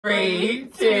3,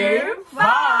 2, 1!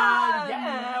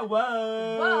 Yeah,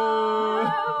 whoa!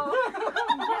 Whoa!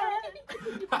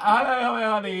 Hello, my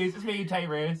honeys, it's me,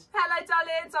 Tayris. Hello,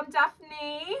 darlings, I'm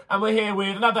Daphne. And we're here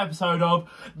with another episode of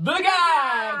The Gang!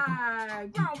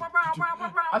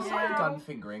 I've started gun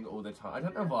fingering all the time. I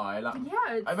don't know why. Like,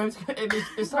 Yeah,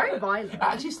 it's very violent. It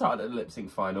actually started at the lip sync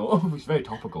final, which is very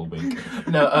topical, week.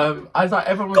 No, I was like,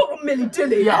 everyone was... Go on, Millie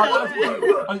Dilly! Yeah,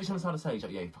 I was on the side of the stage,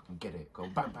 like, yeah, you fucking get it. Go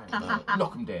bang, bang,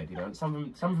 knock them dead, you know. And some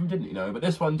of them didn't, you know, but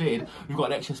this one did. We've got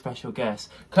an extra special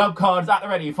guest. Club cards at the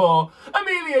ready for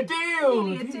Amelia Deal!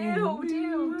 Amelia Deal.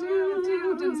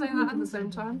 Didn't say that at the same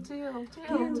time. Deal.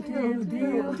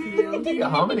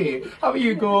 Harmony, how are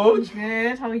you, Gorge?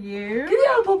 Good, how are you?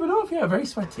 Yeah, I'm popping off, yeah, very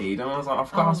sweaty. And I was like, I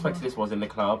forgot how sweaty this was in the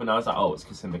club, and I was like, oh, it's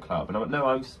because in the club. And I'm like, no,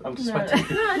 I'm just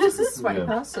sweaty. No, I'm just a sweaty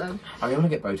person. I really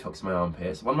want to get Botox in my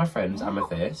armpits. One of my friends,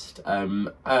 Amethyst,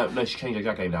 no, she changed her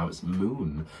drag name now, it's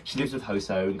Moon. She lives with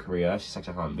Hoso in Korea, she's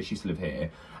actually home, but she used to live here.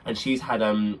 And she's had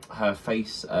her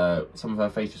face, some of her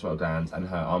facial sweat glands and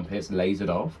her armpits lasered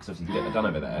off, because obviously you can get that done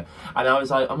over there. And I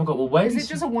was like, oh my god, well, where is it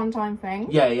just a one-time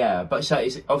thing? Yeah, but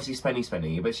it's obviously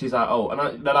spenny, but she's like, oh,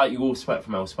 and they're like, you all sweat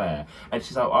from elsewhere. And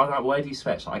she's like, I was like, where do you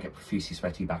sweat? She's like, I get profusely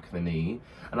sweaty back of the knee.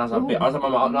 And I was like, I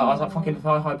was like, fucking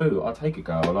thigh boot, I'll take it,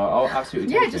 girl. Like, I'll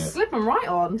absolutely take it. Yeah, just slip them right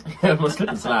on. Yeah, I'm a slip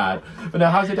and slide. But no,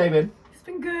 how's your day been? It's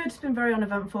been good. It's been very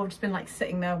uneventful. I've just been like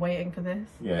sitting there waiting for this.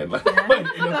 Yeah, like, Yeah. in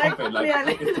your coffin, like, yeah.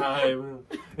 it's time.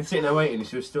 And sitting there waiting,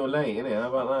 she was still late, innit? How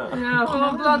about that? Yeah,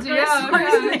 oh, bloody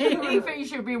hell. You think you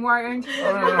should have been waiting? If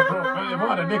I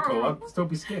had a nickel, I'd still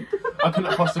be skint. I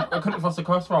couldn't have lost a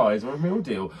cross rise or a meal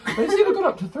deal. But it's even gone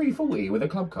up to $3.40 with a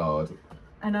club card.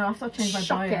 I know, I've got to change my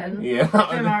diet. Yeah.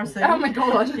 It's embarrassing. Oh my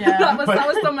god. Yeah. that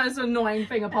was the most annoying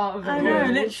thing, a part of it. I know,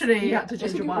 literally. You had to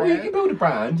change your Well, you bio. can build a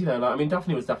brand, you know, like, I mean,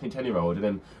 Daphne was Daphne 10-year-old, and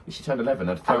then when she turned 11,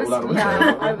 I'd throw it all out the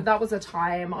window. That was a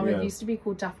time. I Yeah. used to be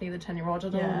called Daphne the 10-year-old. I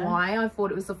don't Yeah. know why. I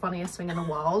thought it was the funniest thing in the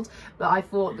world. But I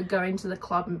thought that going to the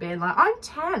club and being like, I'm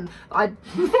 10.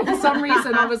 For some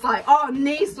reason, I was like, oh,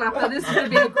 knee slapper. This is going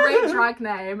to be a great drag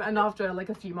name. And after like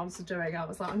a few months of doing it, I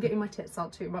was like, I'm getting my tits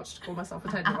out too much to call myself a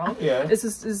 10-year-old. Yeah. This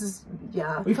is,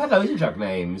 yeah. We've had loads of drag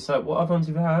names. So what other ones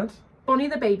have you had? Bonnie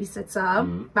the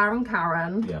Babysitter, Baron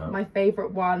Karen, Yeah. my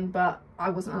favourite one, but I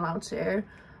wasn't allowed to.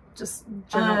 Just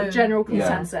general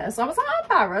consensus. I was like, I'm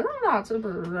Baron, I'm allowed to.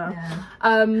 Blah, blah, blah.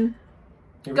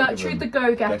 Yeah. Gertrude the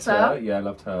Go-Getter. Yeah, I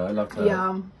loved her.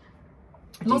 Yeah.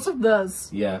 Lots of those.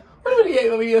 Yeah. Well,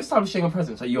 yeah, I mean, you're establishing a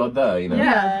presence, so you are the, you know.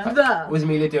 Yeah. The. Was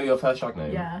Amelia Deal your first drag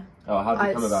name? Yeah. Oh, how did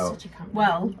it come about? Such a cunt.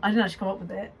 Well, I didn't actually come up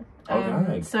with it.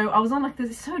 Okay. So I was on like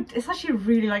this. It's actually a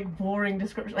really like boring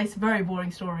description. Like, it's a very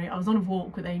boring story. I was on a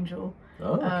walk with Angel,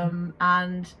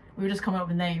 and we were just coming up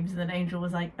with names, and then Angel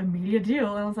was like Amelia Deal,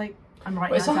 and I was like, I'm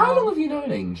right. Wait, so how long have you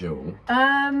known Angel?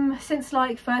 Since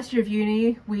like first year of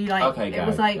uni, we like it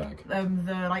was like gag.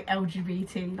 The like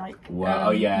LGBT like.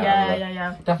 Wow,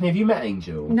 yeah. Daphne, have you met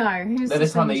Angel? No, who's They're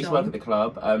this the time they used to Angel? work at the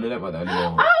club. They don't work there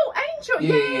anymore. Oh, Angel!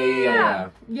 Yeah.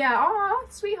 Yeah, oh,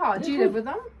 sweetheart. Do you live with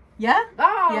them? Yeah.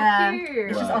 Oh, Yeah. cute.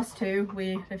 It's just Wow. us two.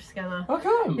 We live together. Okay.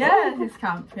 Yeah, it's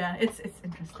camp. Yeah, it's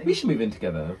interesting. We should move in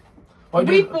together. Well,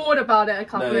 We've thought about it a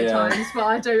couple of yeah. times, but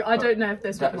I don't know if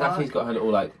this would work. Daphne's got her little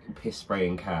like piss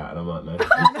spraying cat, and I'm like, no.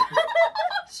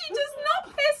 She does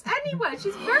not piss anywhere.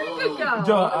 She's a very good girl.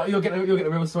 John, you're getting a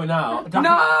real story now. Daphne,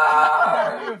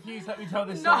 No! you refuse to let me tell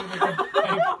this story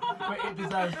but it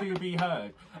deserves to be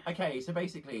heard. Okay, so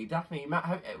basically, Daphne,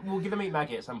 we'll give them meet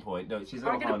Maggie at some point. No, she's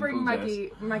I'm gonna bring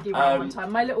gorgeous. Maggie around one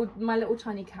time. My little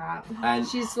tiny cat. And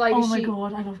she's like, Oh my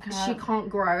god, I love cats. she can't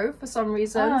grow for some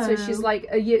reason, so she's like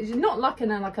a year. Not like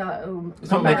in a like a. It's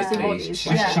not embarrassing medically. body. She's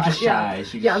just shy.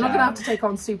 She's just I'm not gonna shy. have to take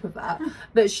on soup of that.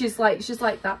 But she's like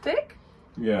that big.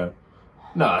 Yeah.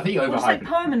 No, I think you're It's like overhyping.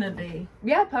 permanently.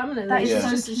 Yeah, permanently. That is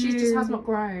so She just cute. has not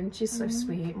grown. She's so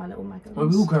sweet, my little Megan. Well,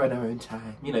 we all grow in our own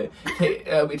time, you know.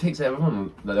 It takes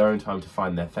everyone their own time to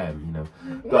find their femme, you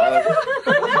know. But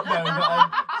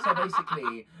so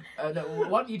basically,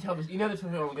 why don't you tell us? You know the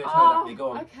story I'm going to tell Daphne. Go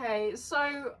on. Okay,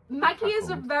 so Maggie is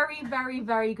a very, very,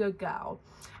 very good girl.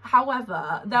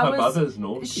 However, Her mother's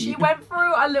naughty. she went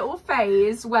through a little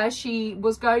phase where she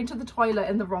was going to the toilet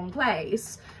in the wrong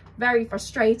place. Very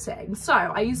frustrating. So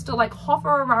I used to like hover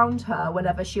around her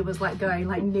whenever she was like going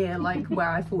like near like where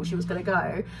I thought she was gonna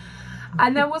go.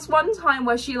 And there was one time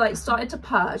where she like started to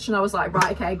perch, and I was like,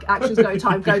 right, okay, action's go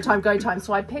time, go time, go time.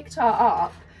 So I picked her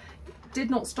up, did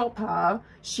not stop her.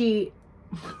 She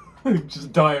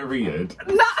just diarrheaed.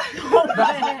 no.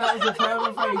 That was a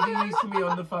terrible phrase you used to me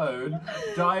on the phone.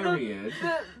 Diarrheaed.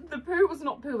 The poo was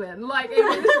not pooing. Like it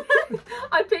was,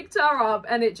 I picked her up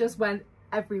and it just went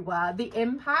everywhere. The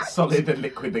impact solid and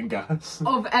liquid and gas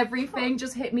of everything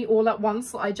just hit me all at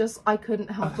once. I couldn't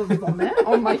help but vomit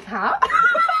on my cat.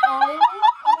 Oh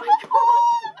my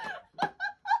god.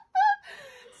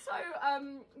 So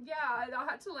yeah, I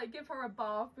had to like give her a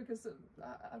bath because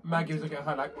Maggie was looking at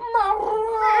her like, what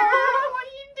are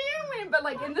you doing? But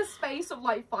like in the space of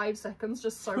like 5 seconds,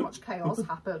 just so much chaos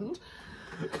happened.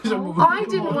 I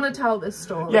didn't want to tell this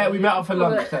story. Yeah, we met up for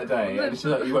lunch that day, and she's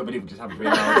like, "You won't believe what just happened to me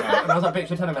now." And I was like, "Bitch,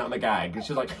 you're telling me out on the gag." And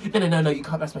she was like, "No, you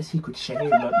can't. That's my secret shame.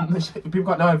 Like, people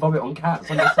can't know I vomit on cats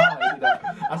on the side. You know,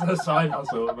 that's a side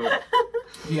hustle." But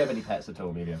do you have any pets at all,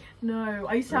 Amelia? No,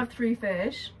 I used to have 3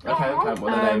 fish. Okay, what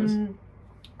are the names?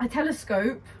 A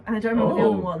telescope, and I don't remember the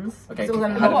other ones. Okay, It was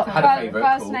had a favourite.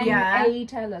 First Cool. name, Yeah. A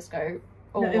telescope.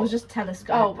 No, it was just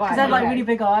telescope. Oh, right, because they had like okay. really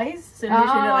big eyes, so it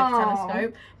literally looked like a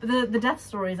telescope. But the death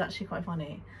story is actually quite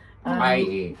funny.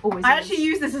 I actually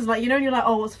use this as like, you know, when you're like,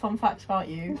 oh, what's a fun fact about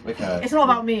you? Okay. It's not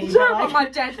about me. But, like, my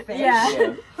dead fish.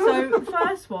 yeah. So the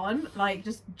first one like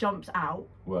just jumps out,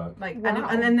 Work. like, Wow.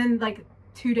 and then like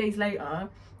 2 days later,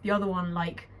 the other one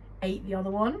like ate the other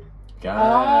one.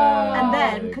 And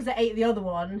then, because it ate the other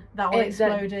one, that one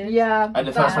exploded. Yeah. And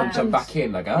the first one jumped back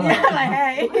in, like, oh. Yeah, like,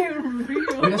 hey,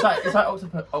 Well, it's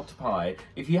like octopi.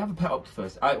 If you have a pet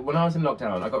octopus, when I was in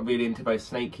lockdown, I got really into both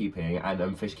snake keeping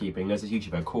and fish keeping. There's this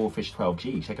YouTuber,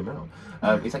 Corefish12G, check him out.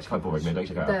 It's actually quite boring, man. Don't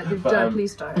check it out. Don't,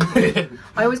 please don't.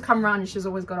 I always come around and she's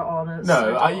always got it on.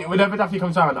 And whenever Daphne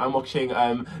comes down, I'm watching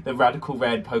the Radical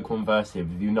Red Pokemon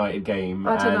Versive, the United Game.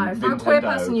 I don't know. For a Nintendo. queer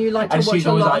person, you like to and watch she's a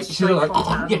always lot like, of she's always like, straight oh,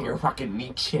 content. yeah, you're a fucking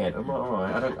neat shit. I'm like,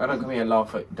 alright, I don't come here and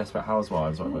laugh at Desperate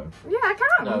Housewives, whatever. Yeah, I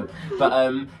can. No,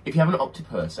 but if you have an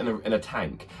octopus in a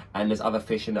tank and there's other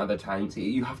fish in other tanks,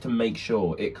 you have to make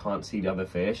sure it can't see the other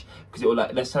fish because it will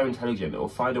they're so intelligent. It will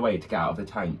find a way to get out of the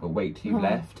tank, but wait till you've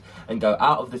left and go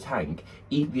out of the tank,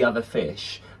 eat the other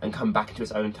fish, and come back into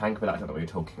its own tank. But that's not what you're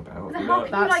talking about. How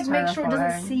can you like make sure it doesn't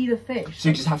terrifying. see the fish? So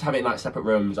you just have to have it in like separate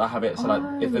rooms. I have it so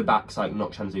like if the back's like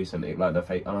not translucent, it like the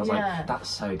face. And I was like, that's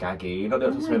so gaggy. You know,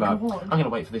 just be like, God. I'm gonna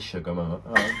wait for this sugar, mama.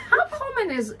 How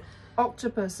common is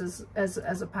octopus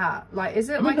as a pet? Like, is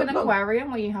it like an aquarium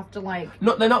where you have to like?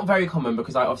 They're not very common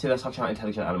because like obviously they're such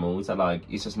intelligent animals that like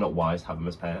it's just not wise to have them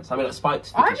as pets. I mean, like spiked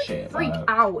fish I is would shit. freak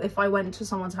out if I went to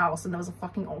someone's house and there was a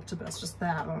fucking octopus just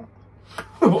there.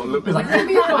 It's like,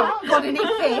 Got any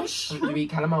fish? do you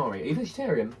eat calamari? Are you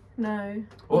vegetarian? No.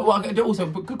 Well, also,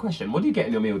 good question. What do you get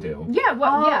in your meal deal? Yeah,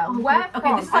 well, yeah. Where Okay,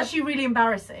 from? this is actually really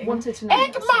embarrassing. Wanted to know.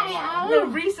 Egg mayo! No,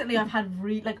 recently I've had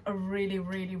a really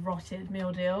rotted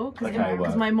meal deal because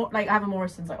I have a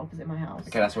Morrison's like opposite my house.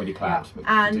 Okay, that's already clapped. Yeah. but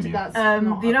And continue. that's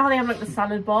do you know how they have like the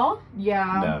salad bar?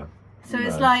 Yeah. No. So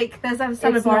it's like there's a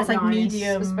salad bar. It's like nice,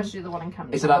 medium. especially the one in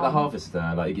Camden. Is it like the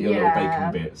Harvester? Like you get your little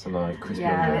bacon bits and like crispy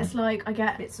on And there? it's like I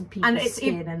get bits and pieces and of it's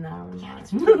skin in there.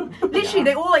 And literally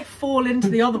they all like fall into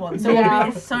the other one. So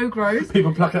it's so gross.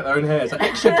 People pluck at their own hair. It's like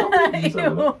extra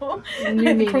toppings. New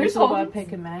meaning to the word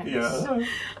pick and mix. Yeah.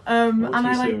 And Too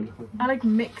I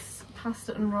soon. mix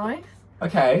pasta and rice.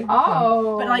 Okay.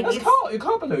 Oh. But like That's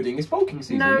carb loading. It's bulking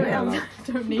season. no, yeah, I like.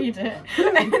 don't need it.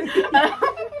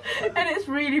 And it's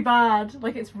really bad.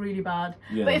 Like it's really bad.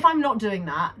 Yeah. But if I'm not doing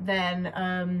that,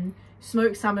 then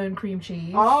smoked salmon cream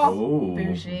cheese. Oh.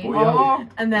 Bougie. Oh.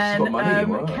 And then She's got money,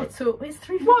 what? kettle. It's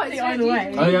 $3.50 So either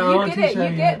way. Oh, yeah, you get it.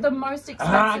 You get the most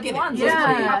expensive get it. ones. Yeah. That's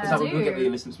what you have Is to that what we get the do.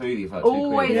 innocent smoothie for like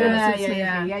Always £2? Yeah. innocent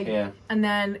smoothie. Yeah. And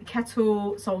then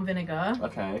kettle salt and vinegar.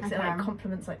 Okay. Because it like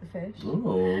complements like the fish.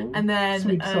 Ooh. And then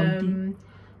Sweet salty.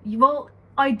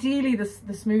 ideally the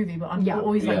smoothie, but I'm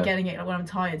always like Yeah. getting it like, when I'm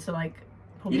tired. So like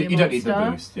probably You don't need the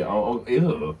boost. Yeah. Oh,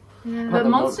 ew. But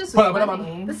Monsters is Well,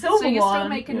 funny. The silver so you're still one.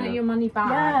 making Yeah. your money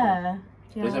back.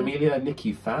 Yeah. Is Amelia a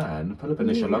Nikki fan? Pull up an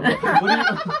initial number.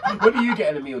 What do you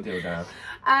get in a meal deal now?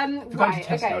 If you're going to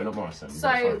Tesco, not Morrison's.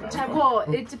 So,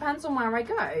 it depends on where I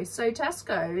go. So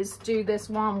Tesco's do this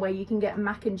one where you can get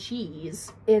mac and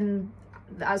cheese in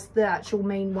as the actual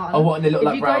main one. Oh, what, in the little If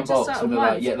like you brown go to box certain with the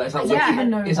like, ones- yeah, like, it's like Yeah. wicked. Even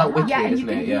know It's like that. wicked, Yeah, and you isn't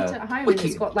can it? eat Yeah. it at home. And Wicked.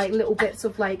 it's got like little bits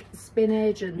of like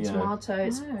spinach and Yeah. tomato.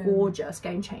 It's Oh. gorgeous,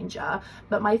 game changer.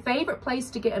 But my favourite place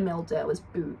to get a meal deal is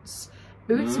Boots.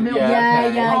 Boots milk. yeah,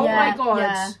 okay. Oh yeah, my god.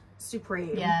 yeah.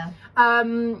 Supreme. Yeah.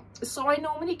 So I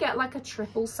normally get like a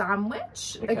triple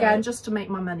sandwich, Okay. again, just to make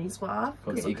my money's worth.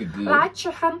 Okay, you could I like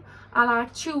chicken, I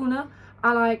like tuna,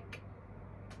 I like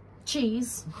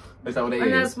cheese. Is that what it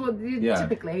And is? that's what you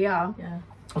typically, yeah.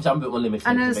 I'm a bit more limited.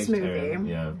 And to a vegetarian. smoothie.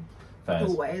 Yeah. Fairs.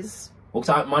 Always. Well,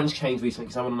 cause mine's changed recently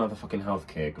because I'm on another fucking health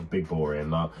kick of big boring.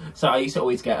 Like, so I used to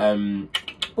always get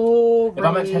Boring. If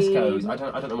I'm at Tesco's, I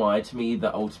don't know why. To me,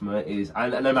 the ultimate is,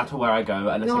 and no matter where I go,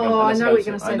 unless I go, know what you're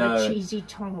gonna to, say. The cheesy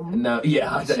Tom. No,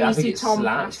 yeah, I think it's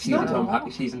slack.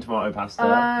 Cheese and tomato pasta.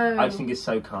 I just think it's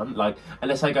so cunt. Like,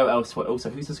 unless I go elsewhere. Also,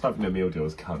 who's describing their meal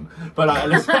deals cunt? But like,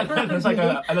 unless I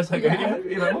go, yeah,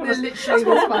 you know, literally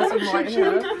this person right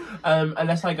here.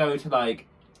 Unless I go to like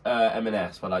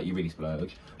M&S, where like you really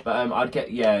splurge. But I'd get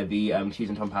the cheese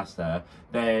and tom pasta.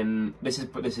 Then this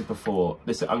is before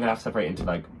this. I'm gonna have to separate into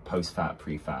like post-fat,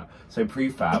 pre-fat. So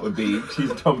pre-fat would be cheese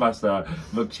and tom pasta,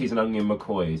 cheese and onion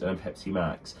McCoys, and Pepsi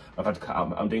Max. I've had to cut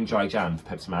out. I'm doing dry jam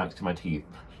for Pepsi Max to my teeth.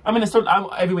 I mean,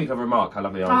 every week I remark how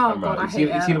lovely I am on camera.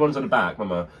 You see the ones on the back,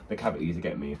 Mama, the cavities are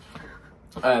getting me.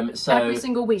 So every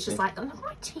single week she's like, oh,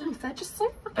 my teeth, they're just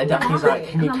so and Daphne's like,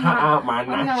 can you cut out my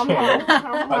natchez?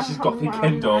 Like she's Gothy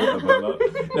Kendall.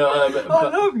 No, I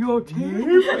love your teeth.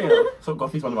 So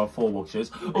Gothy's one of our 4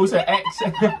 watchers. Also,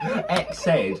 X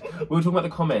said, we were talking about the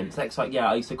comments. X like,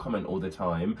 yeah, I used to comment all the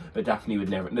time, but Daphne would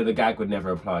never, the gag would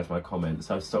never apply to my comments,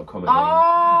 so I stopped commenting.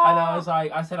 Oh. And I was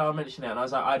like, I said I'll mention it, and I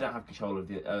was like, I don't have control of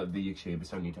the YouTube,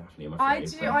 it's only Daphne, I'm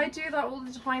afraid. I do that all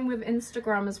the time with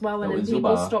Instagram as well, and then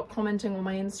people stop commenting on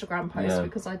my Instagram posts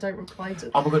because I don't reply to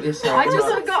them. Oh my god, yes, I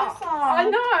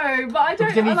know, but I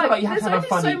don't. Then you feel like you have to have a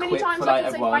funny so many quip times for like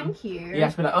I can everyone. say thank you. You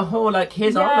have to be like, oh, like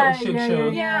here's our little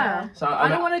shug. Yeah. So I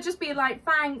don't want to just be like,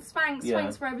 thanks for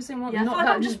every single one. Yeah, not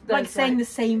that just like saying the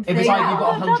same thing. If it's like you've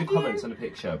got 100 comments on a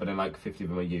picture, but then like 50 of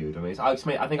them are you. I mean, I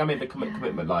think I made the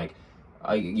commitment like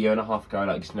a year and a half ago.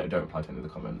 Like, just don't reply to any of the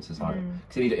comments. It's like,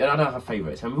 cause I don't have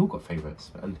favourites. I mean, we've all got favourites,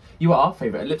 and you are our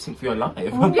favourite. Lip sync for your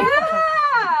life.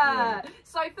 Yeah.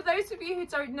 So for those of you who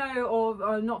don't know or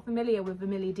are not familiar with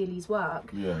Amelia Deal's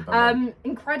work,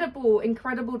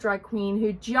 incredible drag queen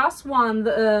who just won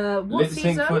the what lip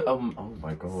sync season? for oh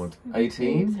my god,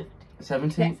 18.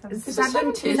 17?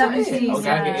 17 Oh,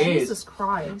 yeah, it is. Jesus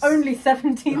Christ. Only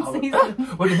 17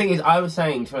 seasons. Well, the thing is, I was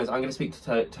saying, to be honest, I'm going to speak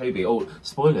to Toby, or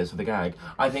spoilers for the gag.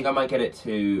 I think I might get it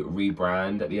to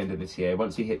rebrand at the end of this year.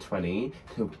 Once you hit 20,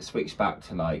 to switch back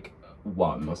to like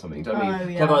 1 or something. Do you know what I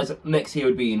mean? Otherwise, next year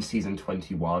would be in season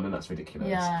 21, and that's ridiculous.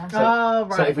 Yeah.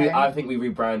 So if I think we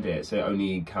rebrand it, so it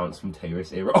only counts from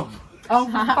Tayris era. Oh,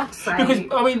 for fuck's sake. Because,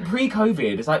 I mean,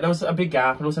 pre-COVID, it's like there was a big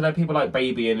gap, and also there are people like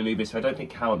Baby and Anubis who I don't think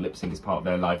count lip sync as part of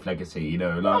their life legacy, you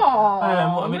know? Like,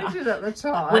 I mean, I did at the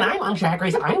time. when I'm on Drag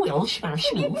Race, I will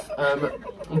snoof.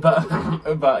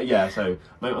 But yeah, so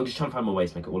I'm just trying to find more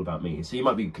ways to make it all about me. So you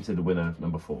might be considered winner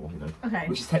number 4, you know? Okay.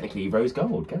 Which is technically Rose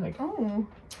Gold gag. Oh.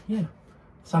 Yeah.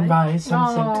 Sunrise,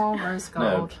 sunset. Oh, Rose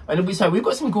Gold. No. And so we've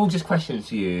got some gorgeous questions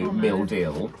to you, Mill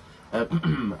Deal.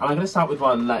 And I'm going to start with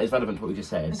one that is relevant to what we just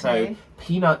said. Okay. So,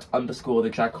 Peanut _ the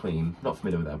drag queen, not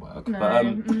familiar with their work, but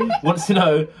wants to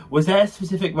know, was there a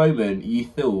specific moment you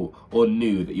thought or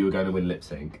knew that you were going to win lip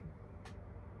sync?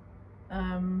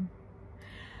 Not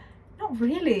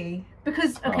really.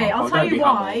 Because, okay, I'll tell you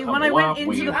why. When I went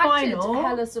into the final,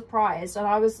 hella surprised, and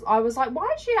I was like,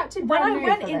 why is she acting when brand I new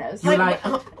went for in, this? You were like,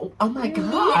 oh my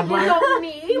god. You got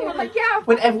me. We're like, yeah.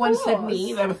 When everyone said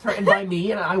me, they were threatened by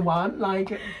me, and I won.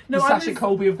 Like, the Sasha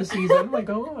Colby of the season. Oh my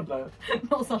god. Like.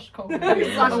 Not Sasha Colby.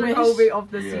 Sasha Colby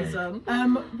of the season.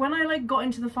 When I like got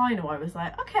into the final, I was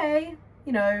like, okay,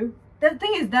 you know. The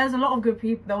thing is, there's a lot of good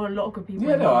people. There were a lot of good people.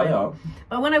 Yeah, no, I know.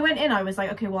 But when I went in, I was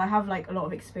like, okay, well, I have like a lot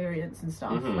of experience and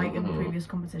stuff, like in previous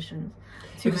competitions.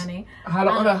 Too many. How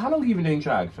long have you been doing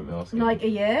drag? From asking? Like a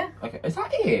year. Okay, is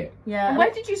that it? Yeah. And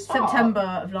when did you start?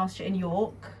 September of last year in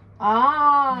York.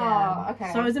 Okay.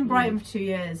 So I was in Brighton for 2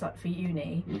 years, like for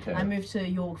uni. Okay. I moved to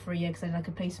York for a year because I had like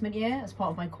a placement year as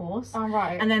part of my course. Oh,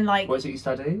 right. And then like. What is it you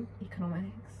study? Economics.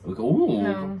 Ooh,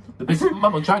 No. the business.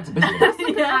 Mum, I'm trying to business. That's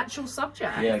like an actual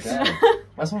subject. Yeah, okay.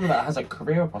 That's someone that has a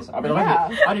career possible. I mean,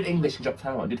 I did English and dropped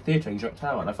out. I did theatre and dropped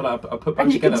out. And I feel like I put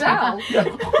both together. Can tell.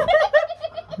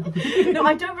 No,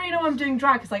 I don't really know I'm doing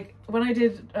drag because like when I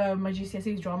did my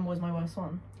GCSEs, drama was my worst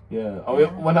one. Yeah. Oh,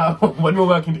 when we were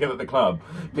working together at the club,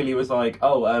 Millie was like,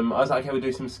 "Oh, I was like, okay, we'll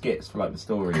do some skits for like the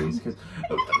stories because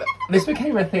this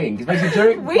became a thing. Because basically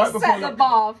during We right set before, the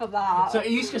bar for that. So it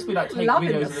used to just be like take Loving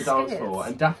videos the of the dance skits. floor,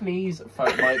 and Daphne's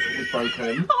phone mic was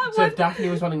broken. So if Daphne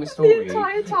was running the story,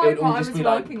 entire time it would all I just was be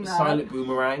like working there. silent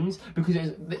boomerangs. Because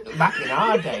it's, back in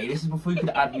our day, this is before you could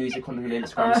add music on an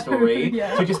Instagram story. Yeah.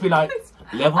 So it'd just be like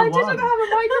level I 1. didn't have a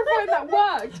microphone that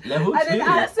worked. Level and 2. then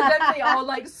accidentally, I'll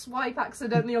like swipe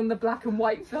accidentally on the black and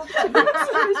white filter. So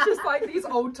it's just like these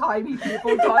old timey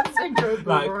people dancing to a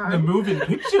Like boomerang. the moving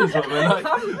pictures of it. Like,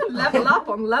 Come level up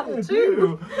on level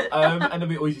 2. And then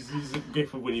we always use a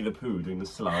gif of Winnie the Pooh doing the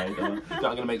slide. No, I'm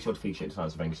going to make sure to feature it in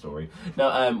tonight's Revenge story. No,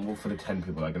 well, for the 10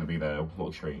 people that are going to be there, what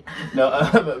a treat.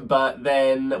 No, but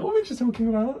then, what were we just talking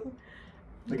about?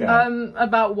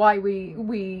 About why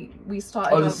we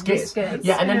started the skits.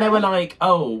 Yeah, and then they were like,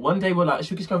 oh, one day we're like,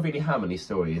 should we just go really ham on these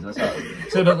stories? And like,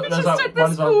 so there's like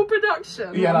this full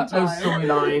production. Yeah, like those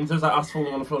storylines. There's like us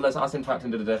falling on the floor, there's us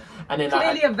interacting, and then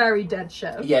clearly a very dead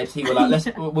show. Yeah, T were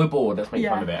like, we're bored, let's make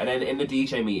fun of it. And then in the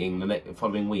DJ meeting the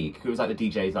following week, it was like the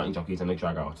DJs, lighting jockeys, and the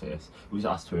drag artists. It was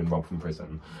us two and Rob from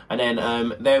prison. And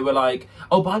then they were like,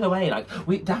 oh, by the way, like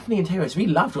Daphne and Tayris, we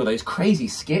loved all those crazy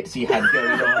skits you had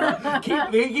going on. Like,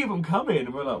 keep them coming.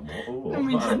 And we're like, whoa. And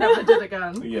we just never did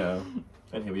again. Yeah.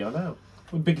 And here we are now.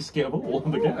 The biggest skit of all,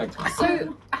 the gag.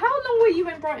 So, how long were you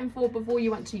in Brighton for before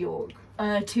you went to York?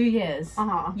 2 years.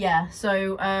 Yeah.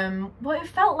 So, well, it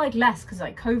felt like less because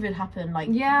like COVID happened like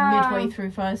midway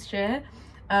through first year.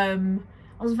 I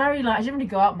was very like I didn't really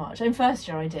go out much. In first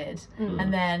year I did,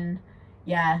 and then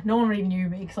no one really knew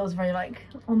me because I was very like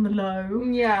on the low.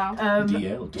 Yeah.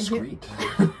 DL, discreet.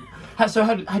 So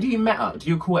how do you met up? Do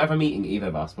you recall ever meeting either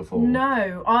of us before?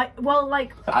 No,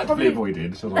 actively probably...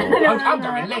 avoided. So I'm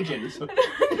going Legends.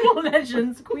 Not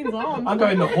Legends, Queen's Arms. I'm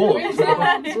going the Hawks.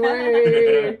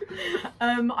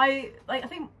 I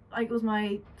think like it was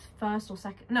my first or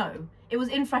second. No, it was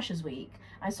in Freshers Week.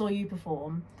 I saw you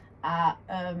perform.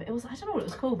 It was I don't know what it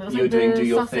was called, but it was you were like doing the Do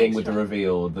Your Sussex Thing with the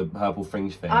reveal, the purple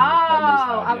fringe thing.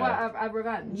 At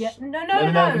Revenge. Yeah, no.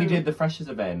 When you did the Freshers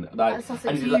event, like,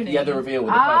 and you did the reveal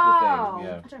with the purple thing.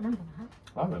 Yeah, I don't remember that.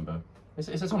 I remember.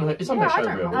 It's on her show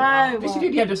reel. Yes,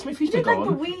 you did. The Smith used to go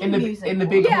on in the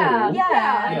big hall.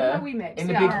 We mixed. In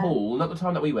the big hall, not the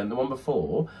time that we went, the one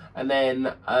before, and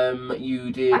then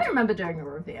you did. I don't remember doing a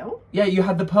reveal. Yeah, you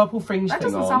had the purple fringe that thing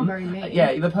on. That doesn't sound very mean.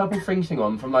 Yeah, the purple fringe thing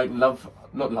on from like not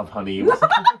Love Honey.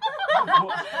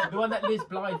 The one that Liz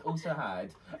Blythe also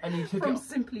had, and you took from it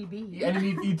Simply Be. And then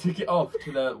you took it off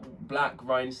to the black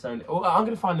rhinestone. Oh, I'm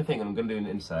going to find the thing and I'm going to do an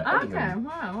insert. Okay,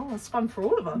 wow, well, it's fun for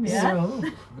all of us. Yeah.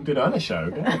 Good on a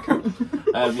show.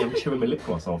 I'm chewing my lip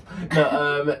gloss off.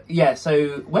 No,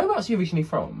 so whereabouts are you originally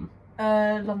from?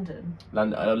 London.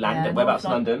 London. Whereabouts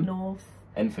London? North.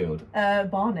 Enfield.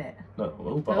 Barnet.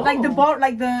 No, like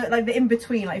the in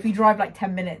between. Like if you drive like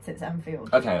 10 minutes, it's Enfield.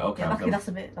 Okay. Yeah, luckily that's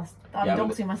a bit. I'm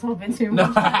doxing myself a bit too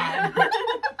much.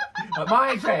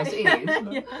 My address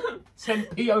is send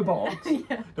PO box.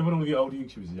 Yeah. Then when all the old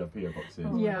YouTubers have PO boxes.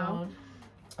 Oh, yeah.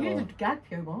 You need a gag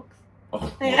PO box. Oh,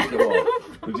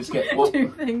 we'll just get two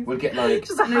things. We'll get like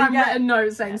just a handwritten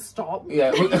note saying stop.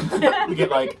 Yeah, we get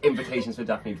like invitations for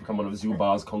Daphne to become one of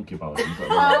Zubar's concubines.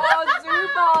 Oh,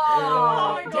 Zubar!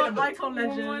 Oh my god, icon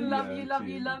legend. Love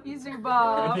you,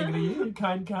 Zubar. Anything of you,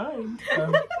 kind.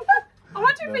 I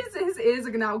wonder if his ears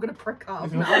are now going to prick up.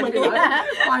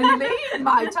 Finally,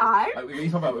 my time. We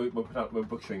talk about we're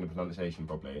butchering the pronunciation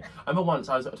probably. I remember once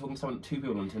I was talking to two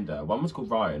people on Tinder. One was called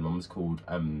Ryan. One was called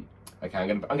okay,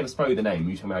 I'm gonna spell you the name.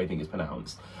 You tell me how you think it's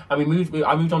pronounced. And I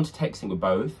moved on to texting with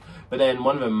both. But then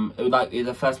one of them, it was like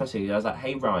the first message. I was like,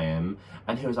 "Hey Ryan,"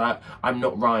 and he was like, "I'm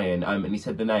not Ryan." And he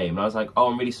said the name, and I was like, "Oh,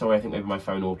 I'm really sorry. I think maybe my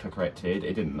phone autocorrected.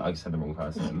 It didn't. I just said the wrong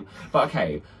person." But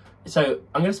okay. So,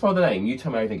 I'm going to spell the name. You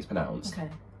tell me how you think it's pronounced. Okay.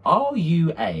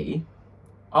 R-U-A-R-I-D-H.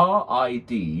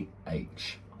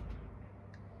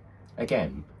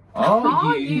 Again.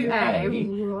 R-U-A-R-I-D-H.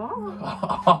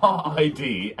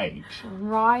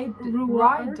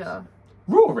 Rider.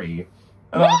 Rory.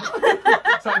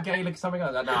 It's like Gaelic something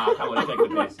like that. Nah, come on, you're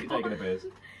taking the piss. You're taking the piss.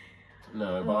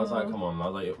 No, but I was like, come on. I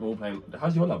was like, we're all playing.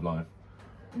 How's your love life?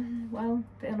 Well,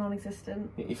 a bit non-existent.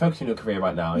 You're focusing on your career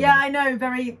right now. Yeah, I know.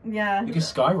 Very. Yeah. You're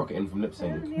just skyrocketing from lip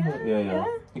sync. Yeah.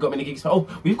 You got many gigs? Oh,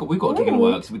 we've got a gig in the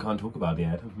works we can't talk about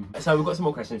yet. So we've got some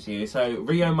more questions for you. So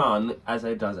Rio Munn, as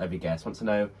it does every guest, wants to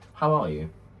know, how are you?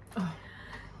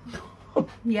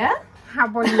 Yeah. How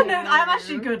are you? No, I'm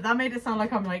actually good. That made it sound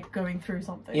like I'm like going through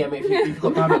something. Yeah, I mean, if you've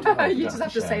got bad mental health, you just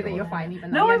have to say that you're fine,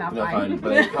 even No, though you're not fine.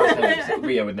 But you can't say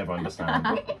Rio would never understand.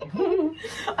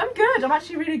 I'm good. I'm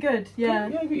actually really good. Yeah.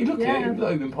 Yeah, you look good. You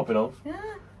look, you've been popping off. Yeah.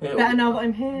 Better now that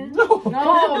I'm here.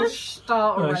 No,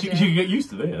 start already. She can get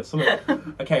used to this.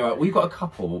 Okay, right. We've got a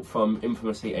couple from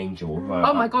Infamously Angel. Right,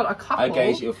 oh my god, a couple? A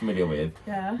gays you're familiar with.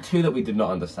 Yeah. Two that we did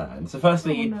not understand. So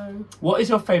firstly, what is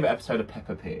your favourite episode of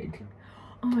Peppa Pig?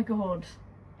 Oh my god.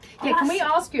 Yeah, can we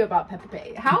ask you about Peppa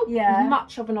Pig? How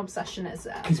much of an obsession is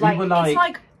it? Because we were like, it's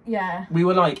like, we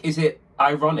were like, is it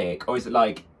ironic or is it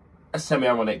like a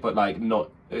semi-ironic but like not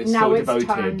still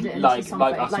devoted, like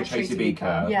us and Tracy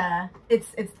Beaker? Yeah,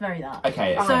 it's very that.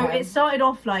 Okay, so it started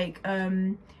off like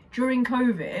during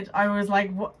COVID. I was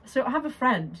like, what? So I have a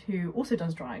friend who also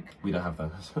does drag. We don't have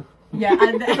those. Yeah,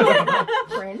 and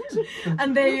Cringe.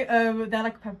 and they're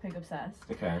like Peppa Pig obsessed.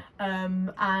 Okay.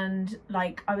 And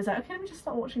like I was like, okay, let me just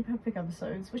start watching Peppa Pig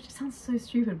episodes, which just sounds so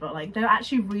stupid, but like they're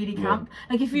actually really camp.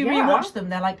 Like if you rewatch them,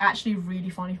 they're like actually really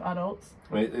funny for adults.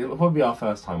 I mean, it'll probably be our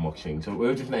first time watching, so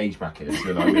we're different age brackets.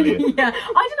 You know, really. Yeah,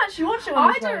 I didn't actually watch it when I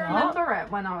was growing up. remember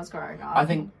it when I was growing up.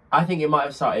 I think it might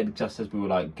have started just as we were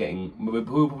like we were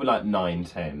probably like 9,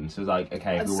 10. So it was like,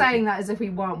 okay. Saying that as if we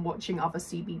weren't watching other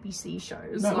CBBC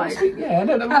shows. No, like, yeah,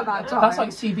 no, at that time. that's like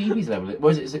CBeebies level.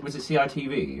 Was it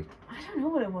CITV? I don't know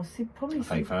what it was. Probably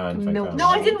Fake fan. No,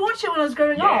 I didn't watch it when I was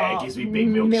growing up. Yeah, it gives me big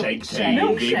milkshake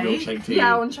tea. Big milkshake tea.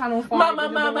 Yeah, on Channel 5.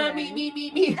 Mama,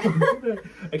 me.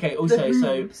 Okay, also,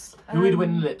 so who would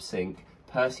win the lip sync?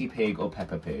 Percy Pig or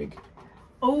Peppa Pig?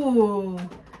 Oh,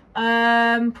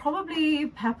 probably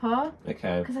Peppa.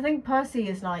 Okay. Because I think Percy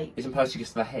is like. Isn't Percy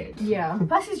just the head? Yeah.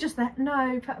 Percy's just the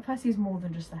Percy's more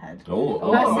than just the head.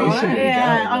 Emotion.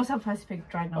 Yeah, I also have Percy Pig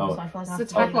drag numbers. So I feel like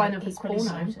it's the tagline of his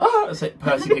porno. Oh, so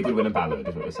Percy Pig would win a ballad,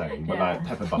 is what we're saying. But like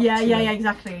Peppa Butt. Yeah,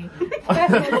 exactly.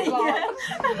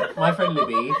 My friend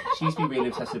Libby, she used to be really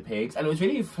obsessed with pigs, and it was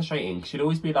really frustrating. She'd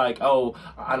always be like, "Oh,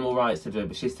 animal rights to do,"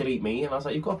 but she'd still eat meat, and I was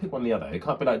like, "You've got to pick one or the other. It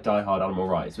can't be like die hard animal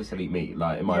rights, but still eat meat."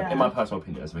 Like in my personal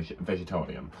opinion, as a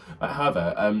vegetarian. But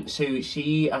however, so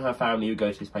she and her family would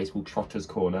go to this place called Trotter's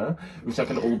Corner, which is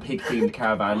like an all pig themed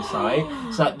caravan site.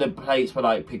 So like the plates were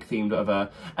like pig themed, whatever.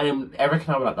 And then Eric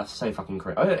and I were like, "That's so fucking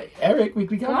cringe." Oh, Eric,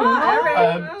 weekly coming.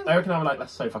 Eric and I were like,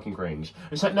 "That's so fucking cringe."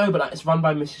 And it's like, no, but like, it's run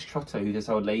by Mrs. Trotter, who's this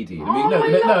old lady. And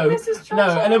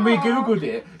and then we googled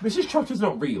it. Mrs. Trotter's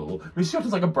not real. Mrs.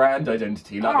 Trotter's like a brand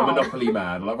identity, like a Monopoly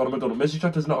man, like on a McDonald's. Mrs.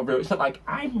 Trotter's not real. It's not like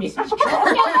I'm Mrs. Trotter.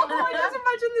 I just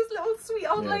imagine this little sweet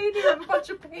old lady with a bunch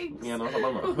of pigs. Yeah, and I was like,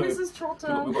 Mama, Mrs.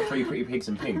 Trotter. We've got 3 pretty pigs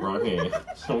in pink right here.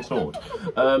 Snort.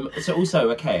 So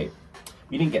also, okay,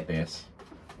 you didn't get this.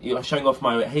 You're showing off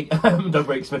my Doug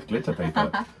Break Smith glitter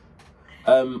paper.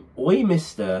 Oi,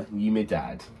 Mister, you me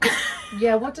dad.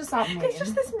 Yeah, what does that mean? It's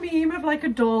just this meme of like a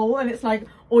doll, and it's like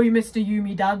Oi, Mr.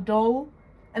 Yumi Dad doll,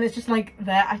 and it's just like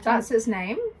there. That's his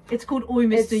name. It's called Oi,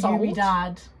 Mr. Yumi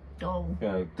Dad doll.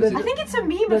 Yeah, I think it's a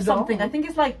meme of something. Doll? I think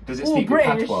it's like does it speak in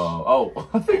British. patois? Oh,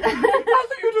 I think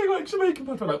you were doing like Jamaican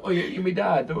patois, like, "Oh, you me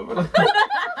dad." I was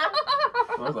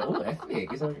like, "Oh,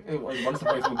 ethnic." It's like one step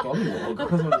away from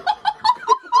Bollywood.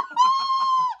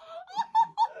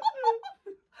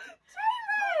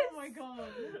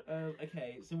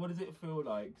 Okay, so what does it feel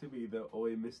like to be the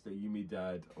Oi Mr. Yumi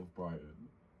Dad of Brighton?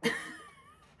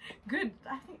 Good.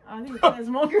 I think there's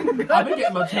more good. I've been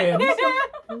getting my tins. I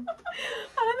don't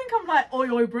think I'm like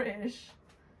oi British.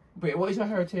 Wait, what is your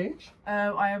heritage?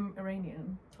 I am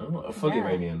Iranian. Oh, fully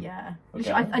Iranian. Yeah.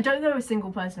 Okay. I don't know a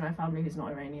single person in my family who's not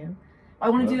Iranian. I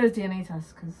want to do those DNA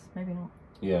tests because maybe not.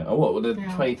 Yeah. Oh, what? The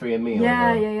 23andMe?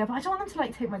 Yeah. But I don't want them to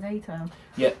like take my data.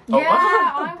 Yeah.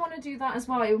 I want to do that as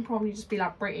well. It would probably just be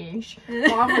like British,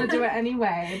 but I want to do it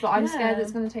anyway. But I'm scared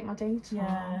it's going to take my data.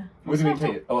 Yeah. What do you mean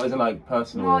take? Oh, is it like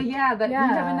personal? Well, yeah. You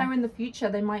never know in the future.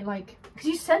 They might like. Because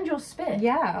you send your spit.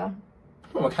 Yeah.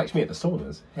 Well, catch me at the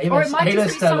saunas. Or it might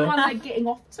just be someone like getting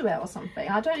off to it or something.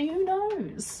 I don't know. Who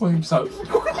knows? Well, so.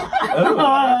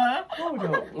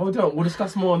 Hold on. We'll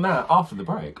discuss more on that after the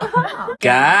break.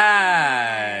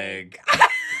 Gag.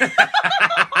 I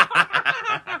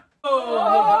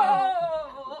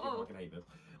fucking hate this.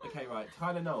 Okay, right.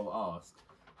 Tyler Noel asked,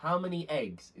 "How many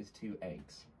eggs is 2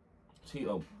 eggs?"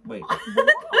 Oh, wait.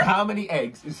 How many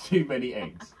eggs is too many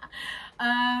eggs?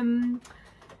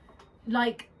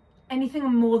 Like anything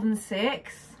more than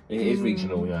 6. It is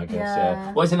regional, yeah, I guess.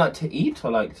 Yeah. What is it like to eat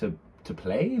or like to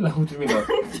play? Like, what do you mean? Like...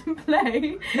 to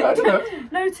play? No, I don't know.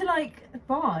 No, to like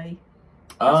buy.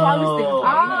 That's what I was thinking.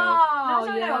 Oh,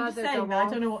 no, I'm just saying that. I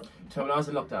don't know what. So when I was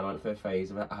in lockdown, like the first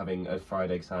phase of having a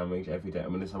fried egg sandwich every day. I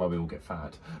mean, this is why we all get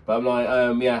fat. But I'm like,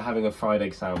 having a fried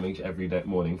egg sandwich every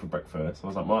morning for breakfast. I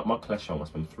was like, my cholesterol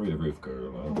must have been through the roof,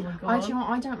 girl. Oh my God.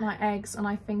 I don't like eggs, and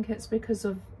I think it's because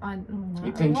of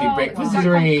You think breakfast is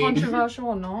really controversial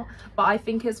or not? But I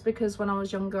think it's because when I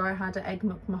was younger, I had an egg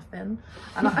McMuffin,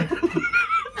 and I.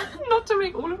 Not to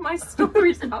make all of my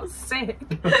stories about sick.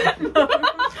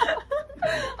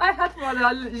 I had one, and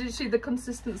I literally the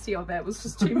consistency of it was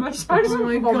just too much. I just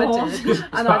vomited,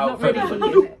 and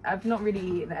I've not really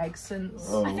eaten eggs since.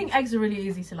 Oh. I think eggs are really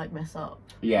easy to like mess up.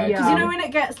 Yeah, because you know when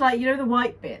it gets like the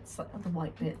white bits, like the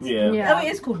white bits. Yeah. Oh,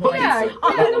 it is called white. Yeah,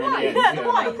 the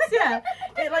whites. Yeah,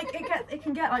 it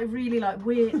can get like really like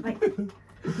weird, like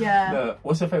No,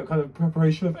 what's your favourite kind of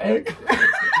preparation of egg?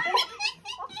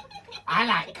 I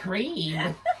like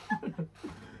cream.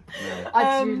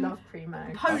 I do love cream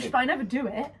eggs. Poached, but I never do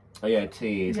it. Oh yeah,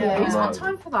 tea. Yeah, who's got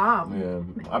time for that? Yeah,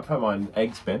 I put mine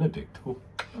eggs Benedict. Ooh.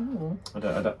 Ooh. I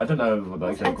don't know what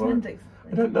that egg was.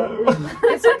 I don't know.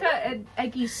 It's like an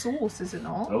eggy sauce, is it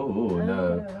not? Oh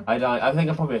no. I think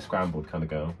I'm probably a scrambled kind of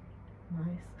girl. Nice.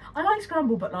 I like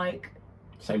scrambled, but like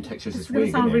same texture as it's this gonna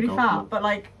wig. sound really fat, but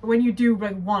like when you do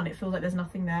like one, it feels like there's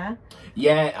nothing there.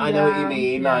 Yeah, I know what you Yeah.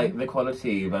 mean. Yeah. Like the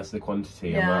quality versus the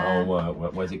quantity. Yeah. I'm like, oh,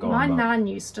 where's it gone? My But- nan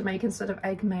used to make, instead of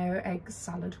egg mayo, egg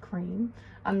salad cream,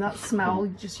 and that smell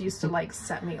just used to like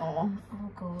set me off. Oh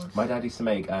god. My dad used to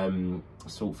make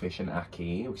saltfish and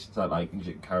ackee, which is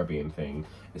like Caribbean thing.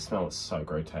 It smells so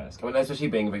grotesque. I mean, especially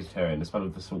being a vegetarian, the smell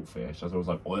of the saltfish, I was always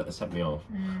like, oh, that set me off.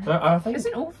 I think,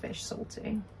 Isn't all fish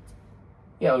salty?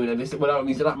 yeah, I mean,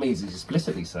 that means it's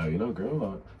explicitly so, you know, girl.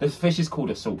 Like, this fish is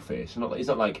called a saltfish. It's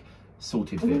not like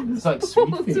salted fish. It's like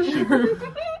sweet fish.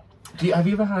 Have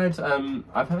you ever had?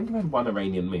 I think I've had one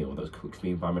Iranian meal that was cooked for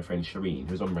me by my friend Shireen,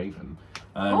 who's on Raven.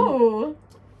 Oh,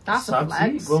 That's a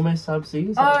flex. Gourmet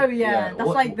sabzi. oh yeah, that's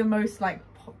like the most like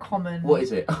common. What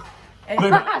is it?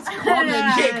 That's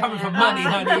common. Shit coming from money,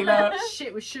 honey. Like.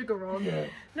 Shit with sugar on. Yeah.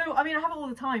 No, I mean I have it all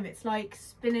the time. It's like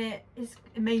spinach. It's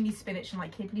mainly spinach and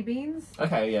like kidney beans.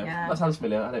 Okay, yeah. Yeah. That sounds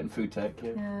familiar. I had it in food tech.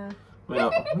 Yeah. Yeah.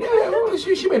 Well,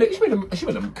 she made a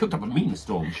cooked up a mean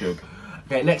storm, Shug.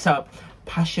 Okay, next up,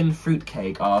 Passion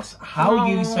Fruitcake asks, how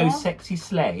you so sexy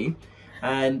slay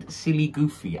and silly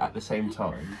goofy at the same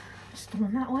time? Just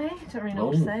born that way. Don't really know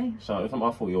what to say. So if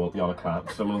I thought you were the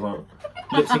clap. Someone was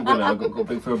like, lip sync winner, got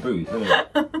big for a boot.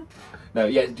 No,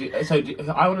 yeah.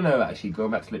 I want to know actually.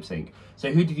 Going back to lip sync.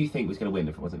 So who did you think was going to win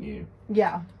if it wasn't you?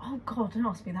 Yeah. Oh god, don't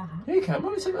ask me that. Yeah, you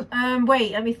can.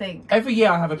 Wait, let me think. Every year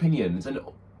I have opinions, and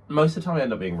most of the time I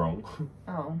end up being wrong.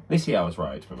 Oh. This year I was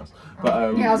right, to be honest.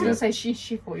 But Yeah, I was gonna say she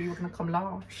thought you were gonna come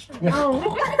last.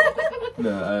 Oh.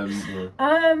 No,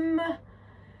 yeah.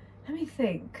 Let me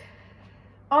think.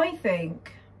 I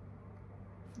think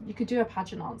You could do a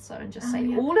pageant answer and just say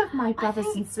yeah. all of my brothers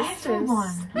think and sisters.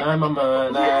 everyone. No, mama,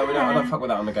 no, Yeah. I don't fuck with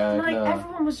that on the go. Like no.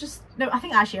 everyone was just I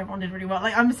think actually everyone did really well.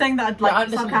 Like I'm saying that like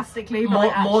listen, sarcastically, but more,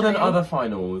 like, more than actually- other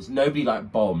finals, nobody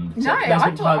like bombed. No,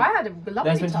 I thought I had a lovely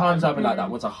There's been times I've been like, Mm. that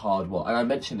was a hard one, and I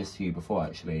mentioned this to you before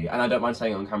actually, and I don't mind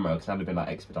saying it on camera because I'd have been like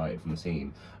expedited from the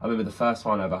scene. I remember the first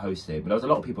one I ever hosted, but there was a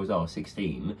lot of people as well,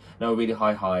 16. They were really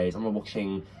high highs. I remember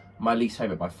watching. My least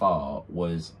favourite by far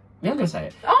was. Yeah, I'm gonna say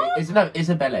it. Oh.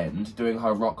 Isabel End doing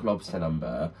her Rock Lobster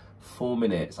number, 4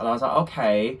 minutes, and I was like,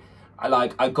 okay.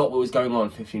 I got what was going on in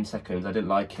 15 seconds. I didn't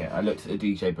like it. I looked at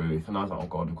the DJ booth and I was like, oh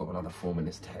god, we've got another 4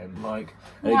 minutes 10. Like,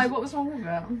 Why? What was wrong with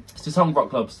it? it's a song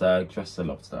Rock Lobster, dressed as a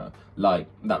lobster. Like,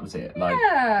 that was it. Like,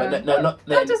 Yeah. but no, not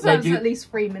That they deserves do, at least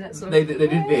 3 minutes of. they did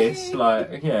this,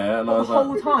 like, yeah, and I the was whole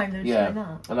like, time they were yeah, doing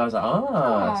that. and I was like,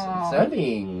 Aw.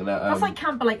 serving. That's like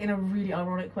camp, but like in a really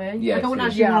ironic way. Yeah, like I wouldn't it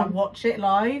is. actually Yeah. want to watch it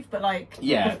live, but like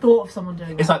Yeah. the thought of someone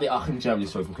doing It's that. like the Aachen Germany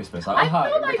story from Christmas. Like, I aha,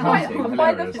 feel like recounting,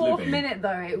 by the hilarious, 4th living. minute though,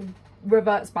 it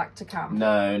reverts back to camp.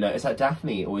 No, it's like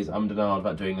Daphne always ummed and ahed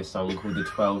about doing a song called The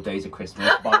 12 Days of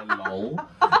Christmas by LOL,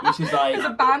 which is like... There's a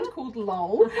band called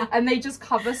LOL, and they just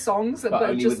cover songs, but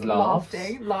only just with laughs.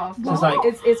 laughing. So it's like...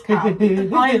 It's camp.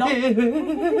 I love.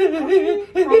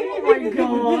 Oh my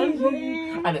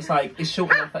god. And it's like, it's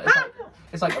short enough that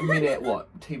it's like a minute,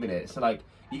 2 minutes, so like,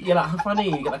 you're like, how funny,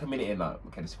 you get like a minute in, like,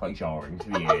 okay, this is quite jarring to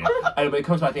the ear. And but it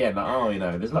comes back at the end, like,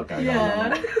 oh, there's a lot going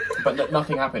Yeah. on. But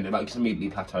nothing happened, it like just immediately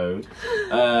plateaued.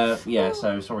 Yeah,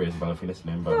 so sorry Isabella if you're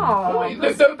listening, but Oh, they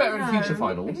were better in future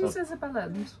finals. Who's Isabel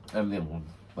End?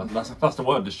 That's the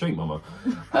word of the street, mama.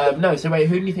 No, so wait,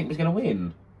 who do you think was going to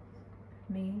win?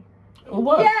 Me. Well,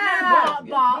 what?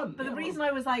 Yeah, But the reason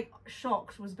I was like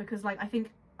shocked was because like I think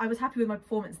I was happy with my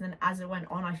performance, and then as it went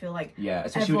on, I feel like Yeah,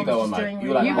 especially when you everyone go was on just like doing you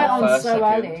were like You really went what, on first, so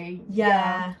second? early.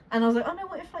 yeah. And I was like, oh no,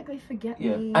 what if like they forget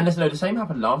Yeah, me? and the same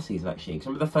happened last season actually. Because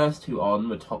remember the first two on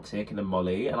were Toxic and then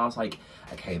Molly, and I was like,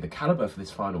 okay, the caliber for this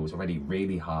final was already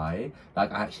really high.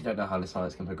 Like I actually don't know how the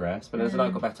science can progress. But as the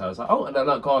night got better, I was like, oh, and then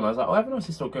like gone, I was like, oh, everyone else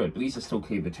is still good, but these are still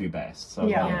clearly the two best. So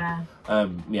Yeah.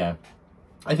 Yeah.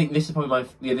 I think this is probably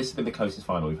this has been the closest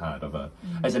final we've had ever.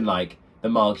 As in like the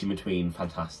margin between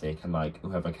Fantastic and like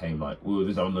whoever came like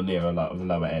was on the nearer like, the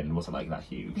lower end wasn't like that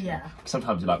huge. Yeah.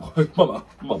 Sometimes you're like, mama.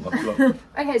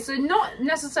 Okay, so not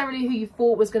necessarily who you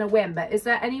thought was going to win, but is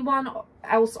there anyone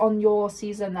else on your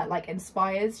season that like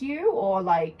inspires you or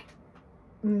like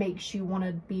makes you want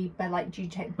to be better? Like, do you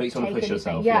take Makes you wanna push anything?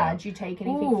 yourself, Yeah, yeah. do you take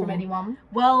anything from Ooh. anyone?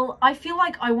 Well, I feel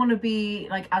like I want to be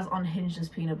like as unhinged as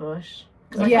Peanut Bush.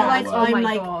 Because Yeah. I feel Oh like my I'm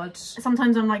like god.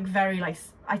 sometimes I'm like very like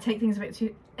I take things a bit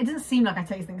too. It doesn't seem like I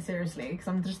take things seriously because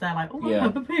I'm just there like oh my Yeah.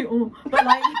 god, but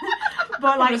like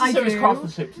but like I serious do.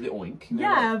 craftsmanship to the oink. You know,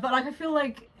 Yeah, like- but like I feel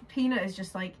like Peanut is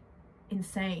just like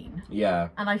insane, Yeah.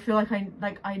 and I feel like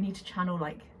I need to channel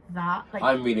like that. Like,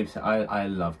 I'm really upset. I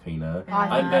love Peanut.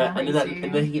 Yeah.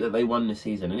 In the heat that they won this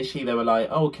season, initially they were like,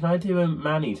 "Oh, can I do a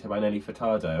Man-Eater by Nelly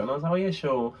Furtado?" And I was like, "Oh yeah,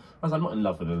 sure." I was like, I'm not in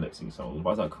love with the lip sync song, but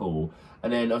I was like, cool.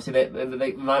 And then obviously they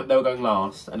were going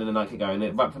last, and then the night kept going.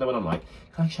 And right before they went on, like,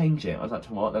 can I change it? I was like,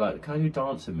 to what? They're like, can I do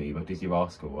Dance With Me by Dizzy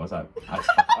Rascal? I was like,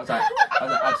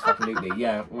 absolutely,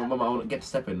 yeah. Well, Mama, I want to get to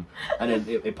stepping. And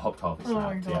then it popped off. It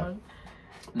snapped, oh my God.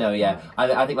 yeah. No, yeah.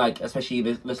 I think, like, especially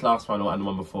this last final and the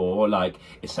one before, like,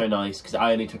 it's so nice, because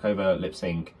I only took over lip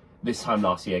sync this time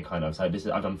last year, kind of. So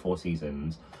I've done 4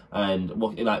 seasons. And,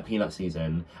 like, Peanut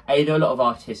season. And there are a lot of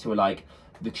artists who are, like,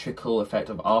 the trickle effect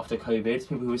of after COVID,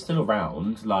 people who were still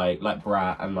around, like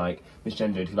Brat and like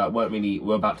Misgendered, who like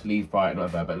were about to leave Bright and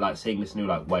whatever, but like seeing this new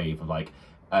like wave of like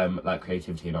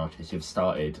creativity and artists who've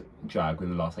started drag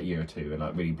within the last like year or two and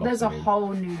like really blossoming. There's a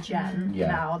whole new gen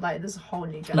now. Like there's a whole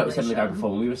new generation. Like we said in the guy before,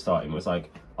 when we were starting, it was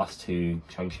like us two,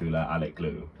 Chang Shula, Alec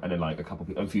Glue, and then like a couple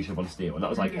people, and Future Von Steel, and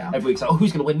that was like every week's like, oh,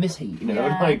 who's gonna win this heat? You know,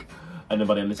 like. And then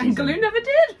by the end of the season, and Glue never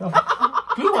did.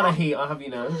 Glue won a heat. I have, you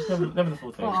know, never the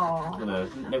full thing. You know,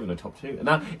 never in the top 2. And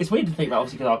that it's weird to think that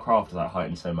obviously because our craft is like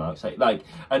heightened so much. Like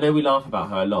I know we laugh about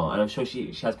her a lot, and I'm sure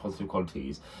she has positive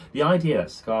qualities. The idea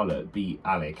that Scarlett beat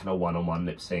Alec in a one-on-one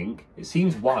lip sync, it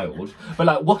seems wild. But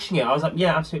like watching it, I was like,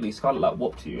 yeah, absolutely. Scarlett like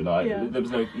whooped you. Like there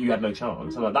was you had no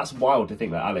chance. And like that's wild to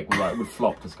think that Alec would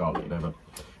flop to Scarlett. You know, but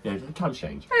yeah, it can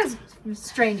change. There's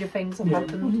stranger things have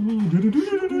happened.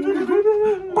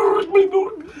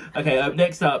 Okay,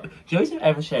 next up, Joseph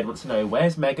Evershed wants to know,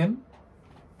 where's MOONLIGHT?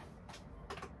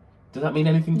 Does that mean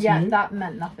anything to you? Yeah, that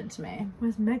meant nothing to me.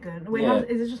 Where's MOONLIGHT? Wait,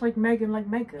 is it just like Megan, like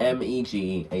Megan?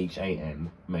 MEGHAN,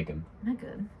 MOONLIGHT.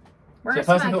 MOONLIGHT. So at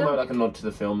first I thought it was like a nod to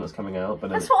the film that's coming out, but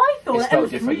then that's what I thought. It's spelled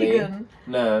M3GAN. differently.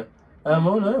 No.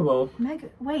 Oh no, well.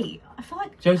 MOONLIGHT. Wait, I feel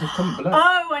like Joseph, comment below.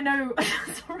 Oh, I know.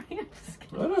 Sorry, I'm just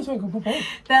I don't know, so I can pop on.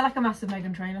 They're like a massive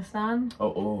MOONLIGHT trainer stan.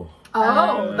 Oh,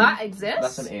 that exists.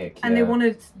 That's an ick. And they want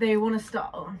to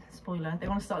start. Oh, spoiler! They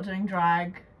want to start doing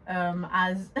drag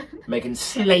as Megan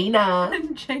Slainer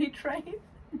and J Train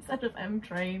instead of M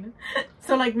Train.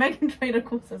 So like Megan Trainor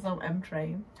calls herself M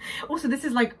Train. Also, this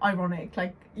is like ironic.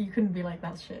 Like you couldn't be like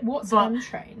that shit. What's M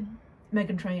Train?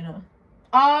 Megan Trainor.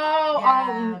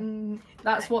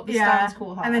 That's what the stands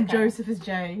call her. And then Joseph is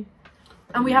J.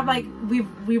 And we have like we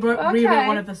rewrote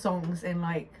one of the songs in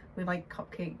like with like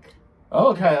Cupcake.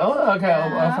 Oh, okay. I'll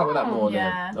fuck with that more.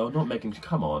 Yeah. No, not Megan.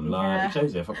 Come on, like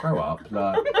Joseph. Grow up.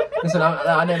 Like, listen,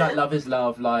 I know like love is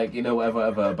love. Like you know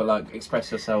whatever. But like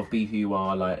express yourself. Be who you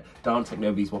are. Like dance like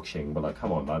nobody's watching. But like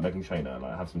come on, like Megan Trainor.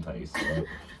 Like have some taste. Like.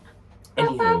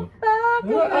 Anywho,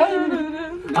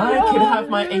 I can have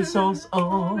my ASOS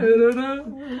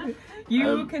on.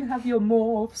 You can have your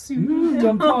morph suit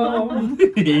on.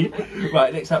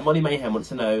 Right, next up, Molly Mayhem wants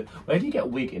to know, where do you get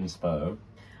wig inspo?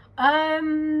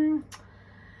 I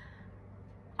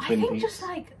think just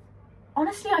like,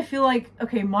 honestly, I feel like,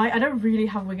 okay, I don't really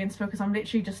have wig inspo because I'm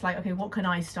literally just like, okay, what can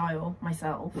I style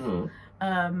myself?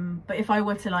 But if I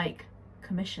were to like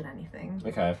commission anything,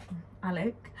 okay,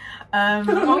 Alec.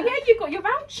 Oh yeah, you got your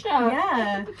voucher.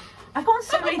 Yeah, I've got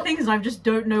so many things and I just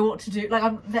don't know what to do. Like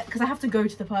because I have to go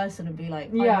to the person and be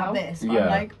like, I want this. I'm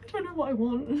like, I don't know what I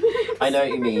want. I know what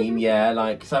you mean. Yeah,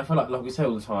 like because I feel like we say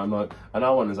all the time, like, and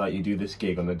our one is like you do this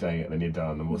gig on the day and then you're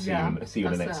done, and we'll see you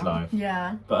in the next life.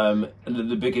 Yeah. But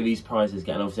the bigger these prizes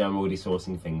get, and obviously I'm already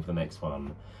sourcing things for the next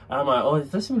one. And I'm like, oh,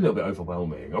 this seems a little bit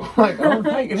overwhelming. I'm like, oh,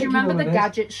 thank you. Do you remember the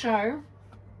Gadget show?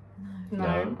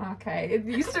 No. Okay. It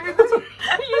used to be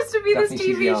this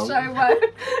TV show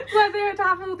where they would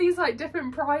have all these like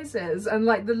different prizes, and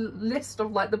like the list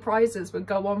of like the prizes would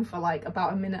go on for like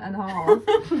about a minute and a half.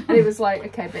 And it was like,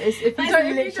 okay, but if you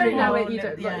don't know it, you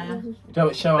don't. Yeah. Do you know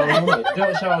what show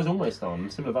I was almost on?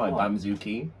 Similar vibe.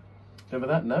 Bamzuki.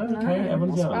 Remember that? No? Okay,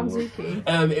 everyone's young.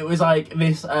 Bamzuki? It was like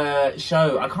this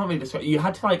show. I can't really describe. You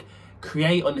had to like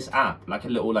create on this app like a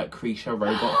little like creature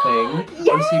robot thing on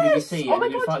CBBC. Oh my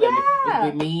God,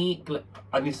 with me,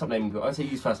 I need to stop naming people. I say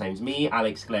use first names. Me,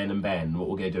 Alex, Glenn, and Ben. We're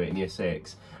going to do it in year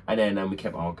 6, and then we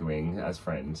kept arguing as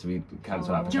friends. So we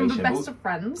cancelled application. Do you remember Best of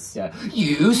Friends? Yeah.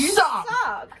 You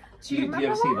suck. Do you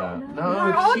ever see that?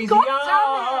 No, oh, she's God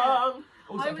young.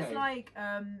 Also, I was like,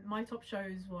 my top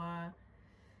shows were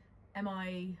Am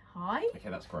I High? Okay,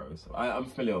 that's gross. I'm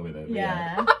familiar with it.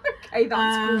 Yeah. Okay,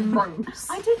 that's gross.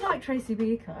 I did like Tracy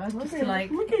Beaker. Just to like,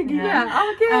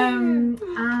 yeah. Okay. And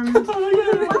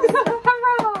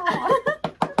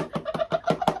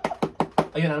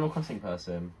are you an Animal Crossing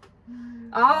person?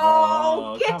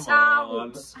 Oh, get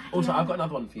out! Also, I've got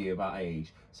another one for you about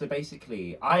age. So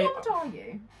basically, How old are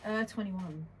you?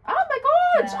 21. Oh my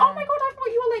Yeah. Oh my god, I thought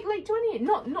you were like late 20s.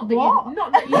 Not that What? you,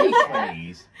 not that you.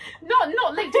 Mid-20s.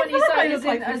 Not late 20s. So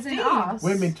as in us.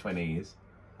 We're mid-20s.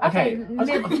 Okay, Okay. mid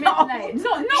late. Jesus! Not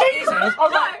I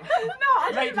was like, no,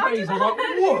 I late didn't. 20s. I was like,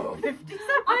 whoa.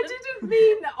 I didn't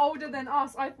mean older than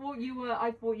us. I thought you were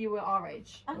our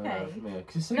age. Okay. Yeah,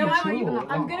 'cause it's so No, I mature. won't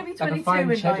even. I'm gonna be Like a 22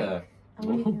 fine in cheddar.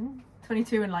 like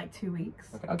 22 in like 2 weeks.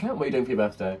 Okay, what are you doing for your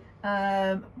birthday?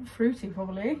 Fruity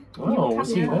probably. Oh, we'll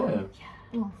see you there.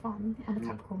 Oh, fun. I'm a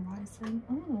Capricorn rising.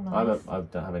 Oh, nice. I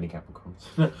don't have any Capricorns.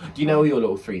 Do you know all your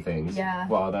little 3 things? Yeah.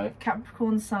 What are they?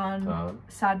 Capricorn Sun,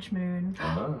 Sag Moon.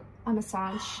 I'm a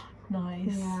Sag.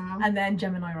 Nice. Yeah. And then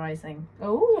Gemini Rising.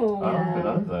 Oh. Oh, I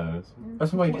love those.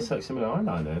 That's why you get such similar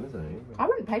eyeliner, isn't it? I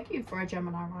wouldn't peg you for a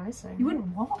Gemini rising. You wouldn't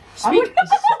what? Speaking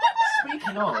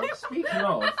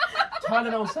of,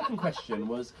 Tylenol's second question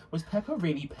was Pepper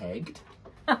really pegged?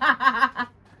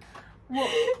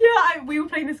 Yeah, we were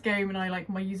playing this game and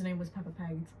my username was Peppa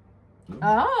Pegged.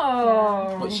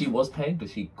 Oh. But she was pegged or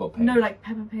she got pegged? No, like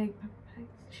Peppa Pig.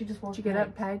 She just was. Did you get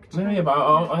it pegged? No, yeah, but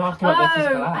I can like their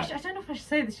physical act. I don't know if I should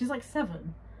say this. She's like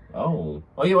 7. Oh,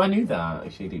 yeah, I knew that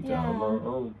actually deep down. Yeah.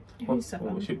 Oh, Who's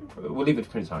 7? We'll leave it to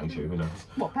Prince Harry, who knows?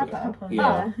 What, Pepper?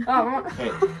 Yeah. Oh. Okay.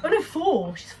 Oh no,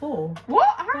 4. She's 4. What?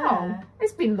 How? Yeah.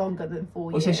 It's been longer than 4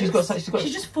 Well, years. so she's got.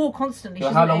 She's just 4 constantly. Well,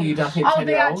 She's how an long are you age. Daphne? Oh, 10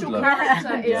 the year old? actual Look.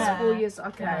 character is Yeah. 4 years.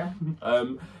 Okay.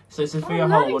 So Sophia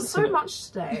I'm Hall learning wants so to know. much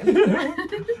today.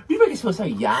 You make it feel so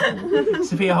young.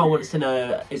 Sophia Hall wants to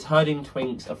know: is herding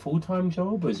twinks a full-time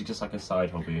job or is it just like a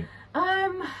side hobby?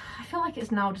 I feel like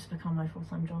it's now just become my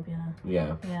full-time job. Yeah.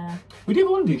 Yeah. Yeah. Would you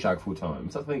ever want to do drag full-time?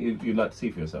 Is that something you'd like to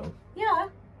see for yourself? Yeah.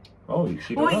 Oh,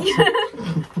 she Well, does.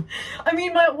 yeah. I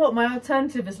mean, my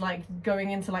alternative is like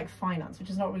going into like finance, which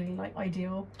is not really like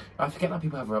ideal. I forget that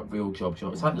people have real jobs.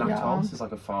 It's like Lactose, it's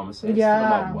like a pharmacist. Yeah.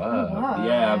 I'm like, word. Wow.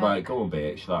 Yeah, I'm like, go on,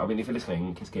 bitch. Like, I mean, if you're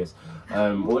listening, kiss, kiss.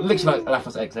 Well, it looks like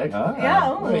Lactose egg. Ah, Yeah,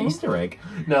 what an oh. Easter egg.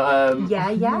 No,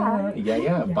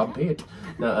 yeah, bump it.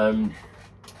 No,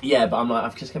 yeah, but I'm like, I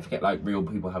just can't forget like real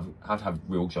people have to have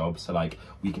real jobs, so like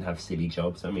we can have silly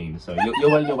jobs. I mean, so you're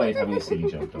well on your way to having a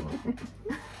silly job, don't you?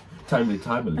 Time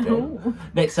will do.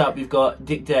 Next up, we've got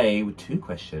Dick Day with 2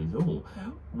 questions. Ooh.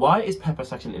 Why is Pepper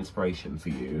such an inspiration for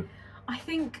you? I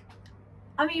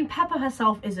mean, Pepper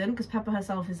herself isn't, because Pepper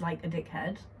herself is like a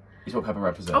dickhead. It's what Pepper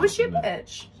represents. Oh, is she a isn't it?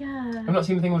 bitch? Yeah. I've not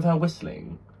seen anything with her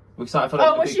whistling. Because I feel like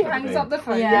Oh, when big she Pepper hangs thing. up the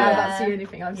phone. Yeah. Yeah, that's the only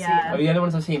thing I've Yeah. Oh, seen. the only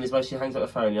ones I've seen is where she hangs up the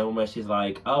phone, the one where she's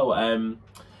like,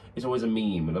 it's always a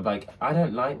meme. And I'm like, I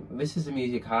don't like, this is the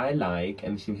music I like.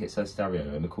 And she hits her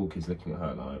stereo and the cool kid's looking at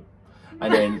her like.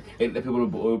 And then the people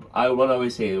when I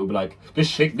always see it, will be like,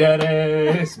 just shake that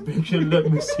ass, bitch, and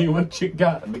let me see what you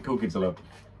got. And the cool kids are like,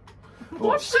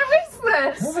 What show is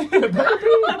this? I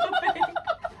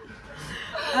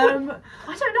don't know.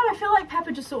 I feel like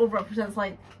Pepper just sort of represents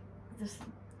like this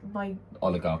my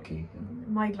oligarchy.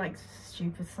 like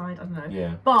stupid side. I don't know.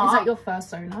 Yeah. But Is that your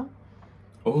first owner?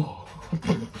 Oh.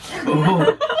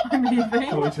 Oh. I'm leaving.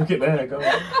 Oh, we took it there, go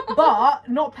on. But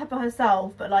not Pepper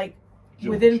herself, but like George.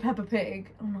 within Peppa Pig.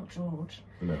 Oh, not George.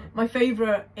 No. My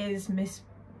favourite is Miss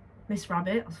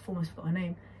Rabbit. I almost forgot her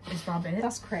name. Miss Rabbit.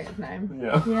 That's a creative name.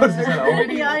 Yeah. Yeah.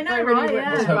 Yeah, I know, They really right? went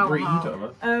Yeah. What's her breed?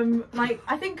 Wow. Like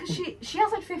I think 'cause she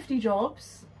has like 50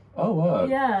 jobs. Oh, what?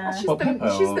 Yeah. She's What, the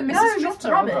Pepper she's or- the No, Mrs. Miss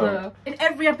Trotter Rabbit. of In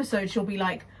every episode, she'll be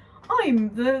like,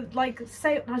 "I'm the like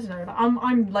say I don't know.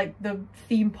 I'm like the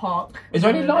theme park." Is there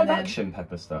any and live then- action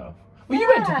Pepper stuff? Well, you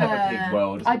went to Peppa Yeah. Pig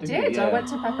World. I didn't you? did. I Yeah. went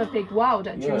to Peppa Pig World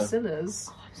at Yeah. Drusilla's.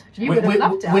 Oh, I'm so You with, would have with,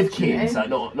 loved it, with actually. kids, like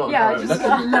not Yeah, her own. just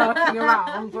lurking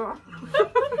around.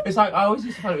 It's like I always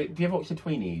used to find it. Do you ever watch the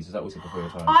Tweenies? Is that also before your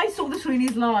time? I saw the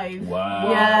Tweenies live. Wow.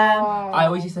 Yeah. I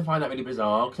always used to find that really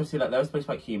bizarre because obviously like they were supposed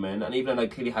to be like human, and even though they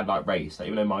clearly had like race, like,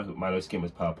 even though Milo's skin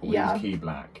was purple, he Yeah. was key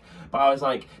black. But I was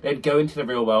like, they'd go into the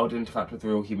real world and interact with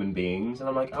real human beings, and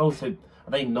I'm like, oh, so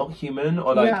are they not human,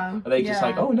 or like Yeah. are they just Yeah.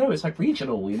 like, oh no, it's like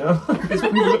regional, you know? It's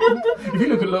what people look- if you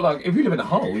look like if you live in a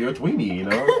hole, you're a tweenie, you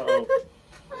know? Oh.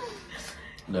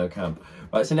 No camp.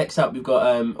 Right, so next up we've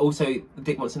got also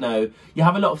Dick wants to know, you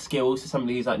have a lot of skills for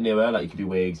somebody who's like newer, like you can do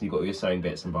wigs and you've got all your sewing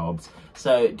bits and bobs.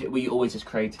 So were you always just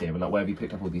creative and like where have you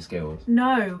picked up all these skills?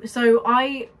 No, so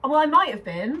I might have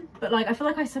been, but like I feel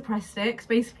like I suppressed it. 'Cause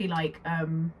basically, like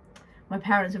my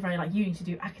parents were very like, you need to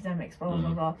do academics, blah blah blah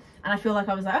blah. And I feel like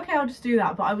I was like, okay, I'll just do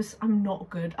that. But I'm not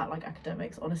good at like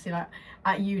academics, honestly. Like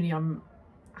at uni, I've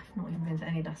not even been to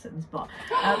any lessons, but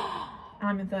and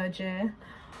I'm in 3rd year.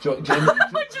 I've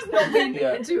just not been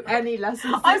Yeah. to any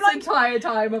lessons I'm this like- entire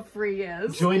time of 3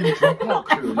 years. Join the dropout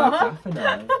crew like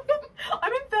Daphne.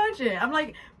 I'm in 3rd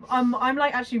imagine. I'm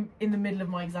like actually in the middle of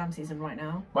my exam season right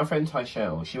now. My friend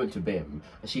Tyshell, she went to BIM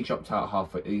and she dropped out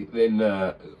halfway in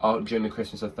during the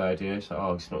Christmas of third year. So,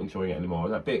 oh, she's not enjoying it anymore. I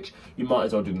was like, bitch, you might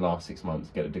as well do the last 6 months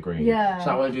to get a degree. Yeah. So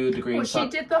I want to do a degree. Well, she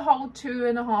did the whole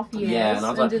 2.5 years. Yeah, and I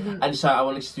was like, didn't... and so I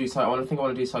wanted to do. I want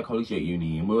to do psychology at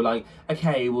uni, and we were like,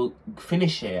 okay, we'll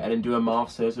finish it and then do a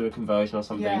master's or a conversion or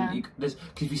something. Yeah. Because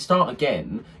if you start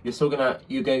again, you're going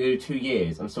to do 2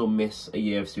 years and still miss a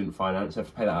year of student finance. You have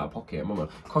to pay that out of pocket. Mama,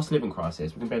 cost of living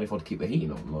crisis. We can barely afford to keep the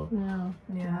heating on. Like.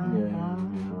 Yeah.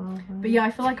 But yeah,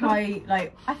 I feel like I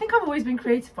think I've always been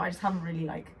creative, but I just haven't really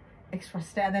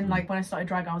expressed it. And then when I started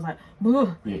drag, I was like,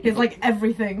 it's like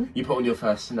everything. You put on your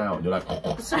first snout and you're like,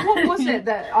 So what was it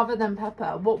that, other than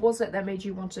Pepper, what was it that made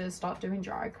you want to start doing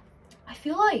drag? I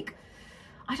feel like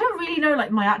I don't really know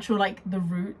my actual the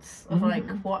roots of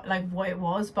what it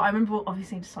was, but I remember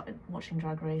obviously just started watching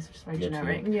Drag Race, which is very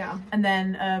generic. Yeah. And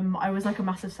then I was a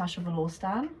massive Sasha Velour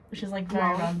stan, which is very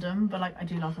random, but I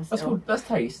do love her still. That's cool. That's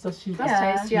taste. That's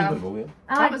Taste. And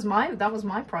That was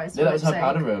my prize. Yeah, that was her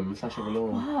powder room, Sasha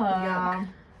Velour. Yeah.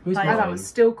 Who's and I was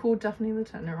still called Daphne the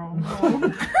 10-year-old.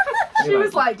 She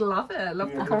was like, love it,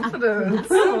 love the confidence.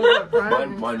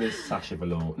 Mine was Sasha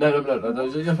Velour. No,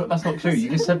 that's not true. You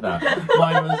just said that.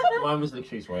 Mine was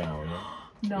Latrice Royale.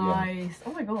 Yeah? Nice. Yeah.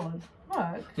 Oh my god. Work.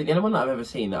 I think the only one that I've ever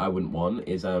seen that I wouldn't want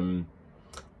is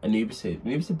Anubis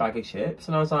bag of chips,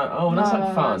 and I was like, oh, that's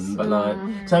fun, but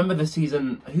so I remember the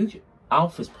season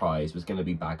Alpha's prize was going to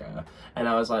be Bagger, and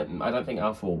I was like, I don't think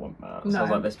Alpha will want that. So I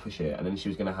was like, let's push it, and then she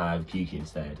was going to have Gigi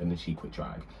instead, and then she quit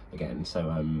drag again. So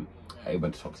I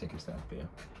went to Toxic instead. But yeah.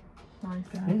 Nice.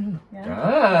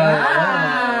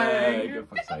 Yeah. Good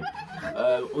fuck's sake.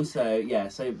 Also, yeah.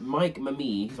 So Mike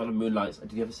Mami, who's one of Moonlight's.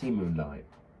 Did you ever see Moonlight?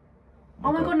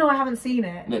 Oh my god, no, I haven't seen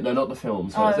it. No, not the film.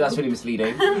 So that's really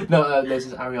misleading. No, there's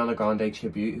this Ariana Grande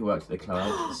tribute who worked at the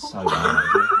club. So bad.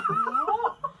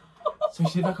 So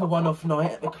she did a one-off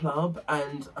night at the club,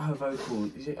 and her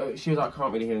vocals, she was like, I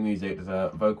can't really hear the music,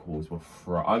 her vocals were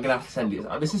fried. I'm going to have to send it.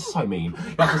 This is so mean.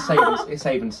 You have to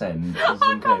save and send. Her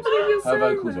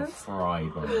vocals were fried.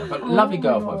 But lovely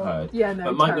girl, from what I've heard. Yeah, no,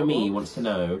 but Mike Nami wants to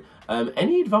know,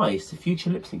 any advice to future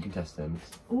lip-sync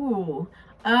contestants? Ooh.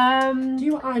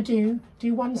 Do what I do.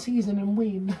 Do one season and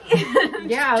win.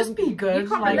 Yeah, just be good. You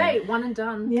can't relate. One and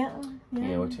done. Yeah.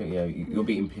 You're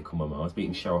beating Pickle Mama. I was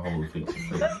beating Cheryl Hole with Felix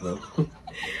Free.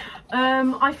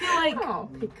 I feel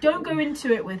don't go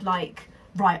into it with right,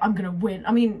 I'm gonna win.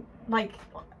 I mean,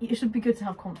 it should be good to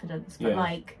have confidence, but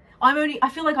I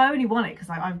feel like I only won it because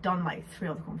I've done 3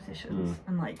 other competitions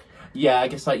and yeah, I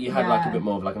guess you had a bit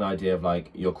more of an idea of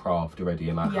your craft already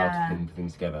and how to pin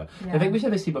things together. I think we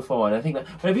said this before, and I think that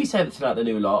whenever you say that to the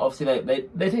new lot, obviously they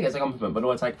take it as a compliment, but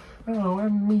always oh,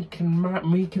 I'm meek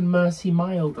and mercy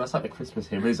mild. That's the Christmas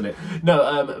hymn, isn't it?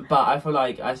 No, but I feel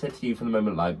I said to you from the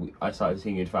moment I started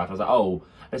seeing you interact, I was like, oh,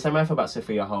 the same way I feel about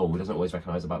Sophia Hole, who doesn't always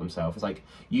recognise about themselves. It's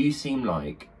you seem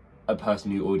like a person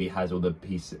who already has all the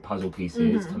puzzle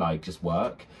pieces to just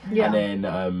work, and then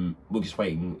you're just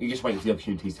waiting for the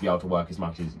opportunities to be able to work as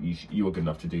much as you were good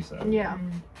enough to do so.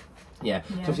 Yeah. So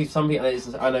obviously some people,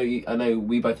 I know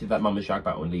we both did that Mama's Drag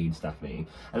Battle in Leeds, Daphne,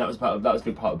 and that was a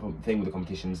big part of the thing with the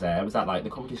competitions there. Was that the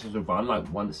competitions would run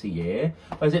once a year.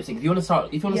 Whereas if you want to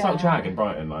start drag in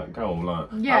Brighton, go on,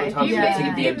 if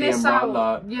you miss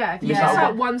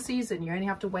out one season, you only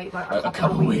have to wait a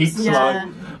couple of weeks.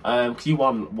 Because you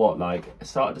won what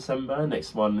start of December.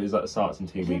 Next one is starts in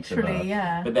 2 weeks. Literally,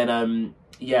 yeah. But then a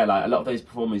lot of those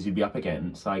performers you'd be up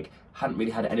against hadn't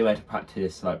really had anywhere to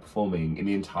practice performing in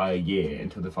the entire year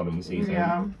until the following season.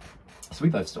 Yeah. So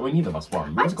neither of us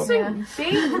won. I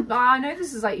know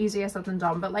this is easier said than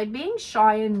done, but being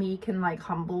shy and meek and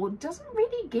humble doesn't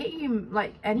really get you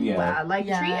anywhere. Treat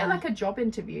it like a job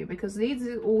interview, because these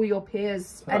are all your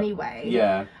peers anyway.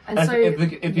 Yeah. And so if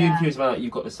the interview is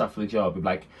you've got the stuff for the job, you're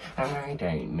I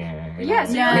don't know. Yeah,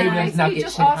 so you're basically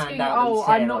just asking,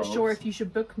 I'm not sure if you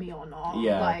should book me or not.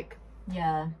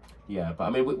 Yeah. Yeah, but I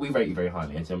mean, we rate you very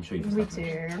highly, as I'm sure you've established. We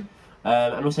do.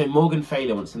 And also, Morgan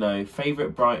Failure wants to know,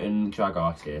 favourite Brighton drag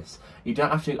artist. You don't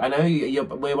have to, I know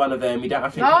we're one of them, you don't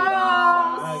have to.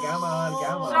 Oh, come on.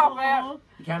 Stop it.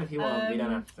 You can if you want, but you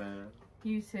don't have to.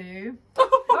 You too. So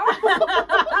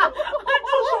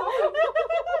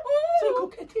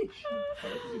coquettish.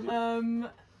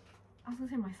 I was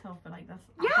gonna say myself, but that's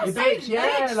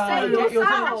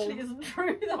that actually isn't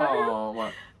true though. Oh,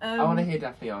 well, I want to hear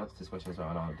Daphne answer this question as well,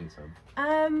 and I'll do some.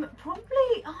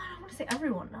 Probably. Oh, I want to say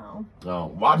everyone now. Oh,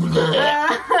 what?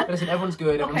 Listen, everyone's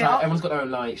good. Everyone's got their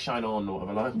own shine on or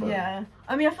whatever. But... Yeah,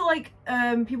 I mean, I feel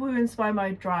people who inspire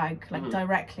my drag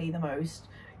directly the most.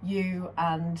 you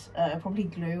and probably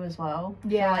Glue as well.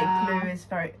 Yeah. Like Glue is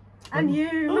very... And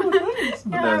you! Oh, thanks.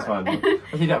 Yeah. No, it's fine.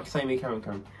 I think that's the same me,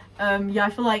 Karen. Yeah, I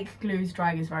feel like Glue's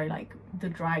drag is very like the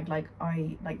drag like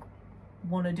I like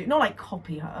want to do, not like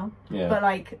copy her, but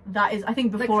like that is, I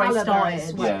think before I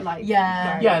started, like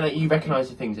you recognise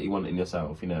the things that you want in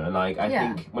yourself, you know, and like I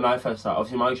think when I first started,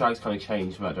 obviously my drag's kind of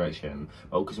changed from that direction,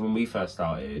 but because when we first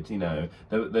started, you know,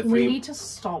 the we need to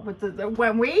stop with the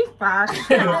when we first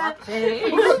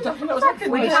started.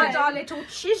 We had our little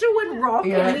chisel and rock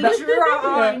and we drew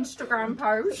our Instagram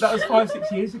post. That was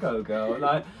 5-6 years ago, girl.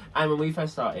 Like, and when we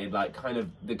first started, like, kind of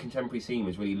the contemporary scene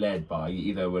was really led by,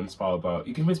 you either were inspired by,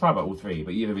 you can be inspired by all three,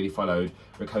 but you either really followed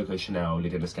Rococo, Chanel,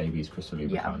 Lydia Scabies, Crystal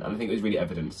Louboutin, and I think it was really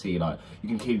evident to see, like, you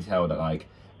can clearly tell that, like,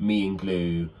 me and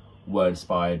Glue were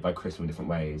inspired by Crystal in different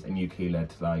ways, and you clearly led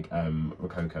to, like,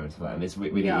 Rococo and stuff like that, and it's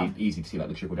really easy to see, like,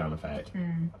 the trickle-down effect.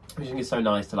 Which I think is so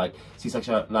nice to, like, see such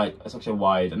a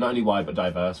wide, not only wide, but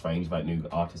diverse range of, like, new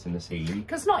artists in the scene.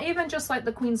 Because not even just, like,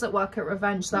 the Queens that work at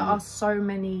Revenge, there are so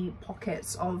many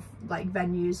pockets of, like,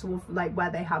 venues, or, like, where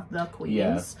they have the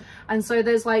queens. And so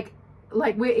there's,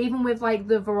 like we're even with like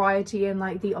the variety and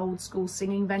like the old school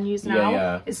singing venues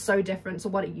now is so different to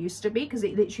what it used to be, because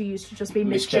it literally used to just be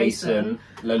Miss Jason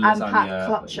and Pat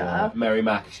Clutcher, Mary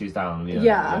Mack, she was down,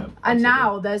 and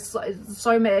now there's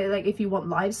so many, like if you want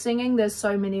live singing, there's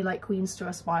so many like queens to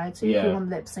aspire to. If you want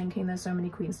lip syncing, there's so many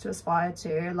queens to aspire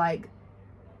to, like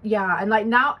and like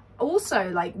now also,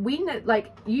 like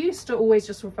you used to always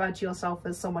just refer to yourself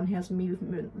as someone who has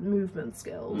movement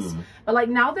skills, but like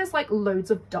now there's like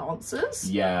loads of dancers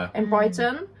in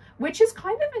Brighton, which is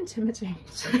kind of intimidating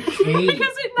because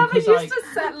it never used to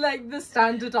set like the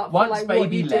standard up once for like Baby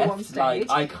what you left, do on stage. like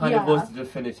I kind of was the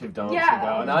definitive dancer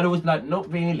girl, and I'd always be like,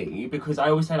 not really, because I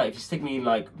always say like if you stick me in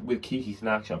like with Kiki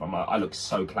Snapchat, I'm like, I look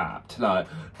so clapped, like,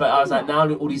 but I was like, now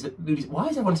all these why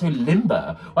is everyone so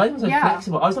limber? Why is everyone so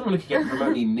flexible? I was not looking at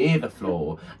remotely near the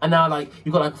floor, and now like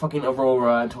you've got like fucking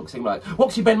Aurora and Toxic like,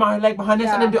 what, you bend my leg behind this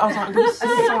and then do, I was like, I'm gonna sick.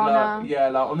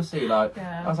 Like, like honestly, like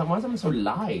I was like, why is everyone so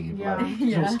live? Like,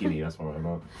 it's all skinny, that's what I'm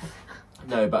like.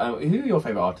 No, but who are your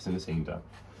favourite artists in the scene, though?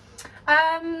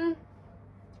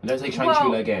 Don't say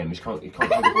Shangri-La again. You can't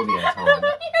hold all the airtime.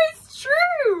 It's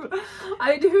true.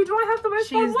 Who do I have the most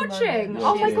fun watching?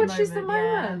 Oh my god, she's the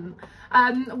moment.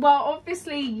 Well,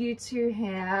 obviously you two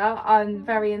here. I'm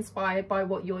very inspired by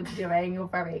what you're doing. You're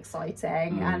very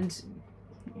exciting and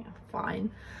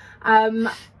fine.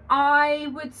 I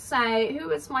would say, who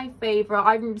is my favourite?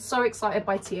 I'm so excited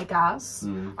by Tia Gas.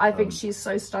 I think she's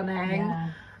so stunning.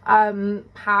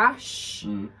 Pash,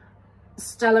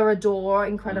 Stella Adore,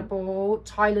 incredible.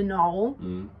 Tyler Knoll,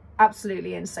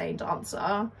 absolutely insane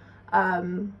dancer.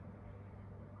 And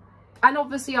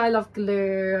obviously I love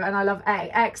Glue and I love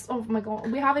X. Oh my god,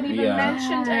 we haven't even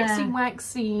mentioned Exy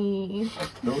Wexy.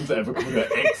 No one's ever called her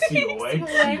Exy or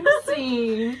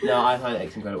Wexy. No, I find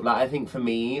X incredible. Like, I think for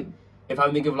me, if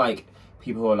I think of like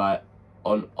people who are like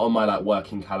on my like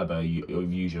working caliber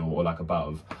usual or like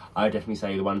above, I definitely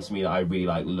say the ones to me that I really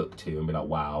like look to and be like,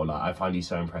 wow, like I find you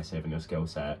so impressive in your skill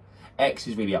set. X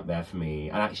is really up there for me,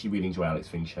 and I actually really enjoy Alex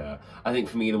Fincher. I think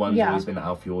for me the one's always been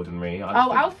Alfie Ordinary.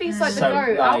 Alfie's like the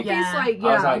goat. Alfie's like,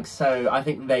 I was like, so I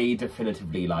think they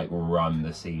definitively like run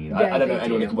the scene. I don't know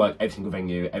anyone who can work every single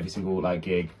venue, every single like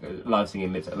gig, live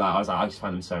singing, lips. Like, I was like, I just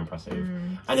find them so impressive.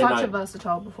 And such then, like, a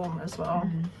versatile performer as well.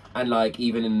 And like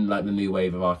even in like the new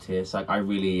wave of artists, like I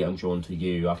really am drawn to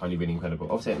you. I find you really incredible.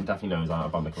 Obviously, Daphne knows I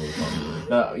bum the all the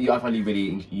time. I find you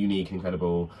really unique and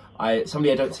incredible.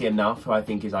 Somebody I don't see enough who I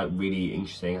think is like really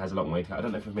interesting, has a long way to go. I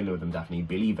don't know if you're familiar with them, Daphne.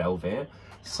 Billy Velvet.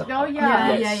 So,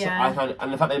 I find,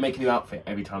 and the fact they make a new outfit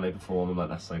every time they perform, I'm like,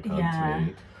 that's so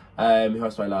kind to me. Who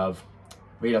else do I love?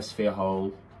 Really love Sophia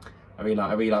Hole. I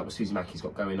really like what Susie Mackie's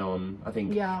got going on. I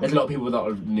think there's a lot of people that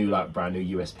are new, like brand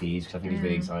new USPs, which I think is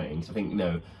really exciting. So I think, you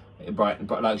know,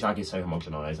 like Jag is so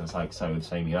homogenised, and it's like so the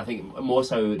same. I think more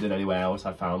so than anywhere else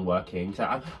I've found working.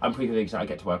 So I'm pretty good. I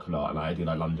get to work a lot, and like, I do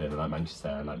like London and like Manchester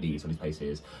and like Leeds, all these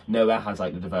places. Nowhere has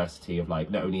like the diversity of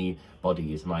like not only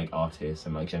bodies and like artists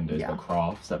and like genders, but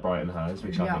crafts that Brighton has,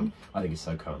 which I think is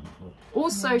so cool.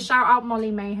 Also, shout out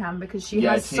Molly Mayhem, because she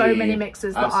has so many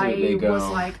mixes that I was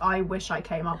like, I wish I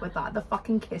came up with that. The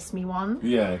fucking Kiss Me one.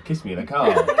 Yeah, Kiss Me in a car.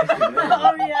 Kiss me in a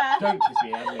car. Oh yeah. Don't kiss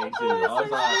me, Emily. I was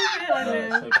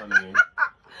like, so funny.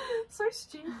 So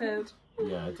stupid.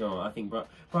 Yeah, I don't. I think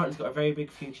Brighton's got a very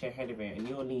big future ahead of it, and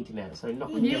you're leading it. So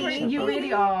not you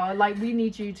really are. Like, we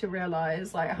need you to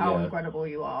realise like how incredible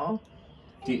you are.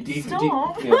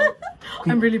 Stop. Yeah.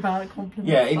 I'm really bad at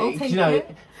compliments. Yeah, I'll take you know,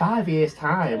 it. 5 years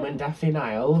time when Daphne and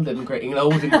I are old and grey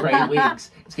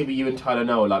wigs, it's gonna be you and Tyler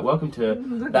Noel like, welcome to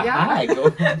the hag or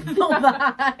Not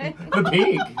that. the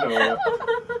pig. Or,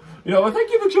 you know, well, thank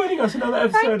you for joining us another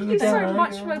episode of the Thank you so Gag.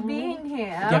 much for being here.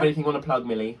 Do you have anything you want to plug,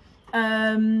 Millie?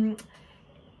 My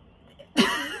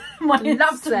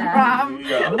Loves Instagram.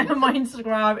 Yeah. My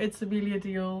Instagram, it's Amelia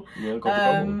Deal. Yeah,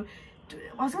 got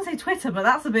I was gonna say Twitter, but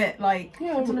that's a bit like I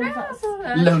don't know if that's...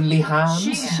 Lonely Hands.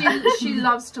 She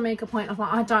loves to make a point of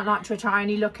like, I don't like Twitter, I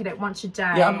only look at it once a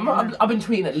day. Yeah, I've been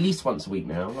tweeting at least once a week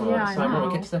now. Yeah, so I know.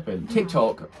 I'm get stepping.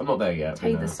 TikTok, I'm not there yet.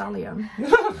 Tay the Stallion.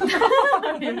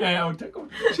 Yeah, I'll TikTok.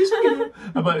 She's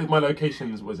about my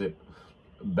locations, was it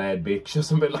bad bitch or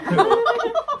something like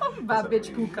that? Bad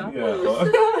bitch Kuka. Yeah.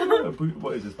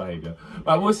 What is this behaviour?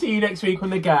 Right, we'll see you next week on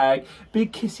the Gag.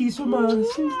 Big kisses from us.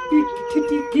 Big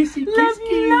titty kissy kiss.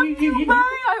 Love you. Bye.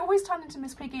 I always turn into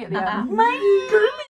Miss Piggy at the end. Bye.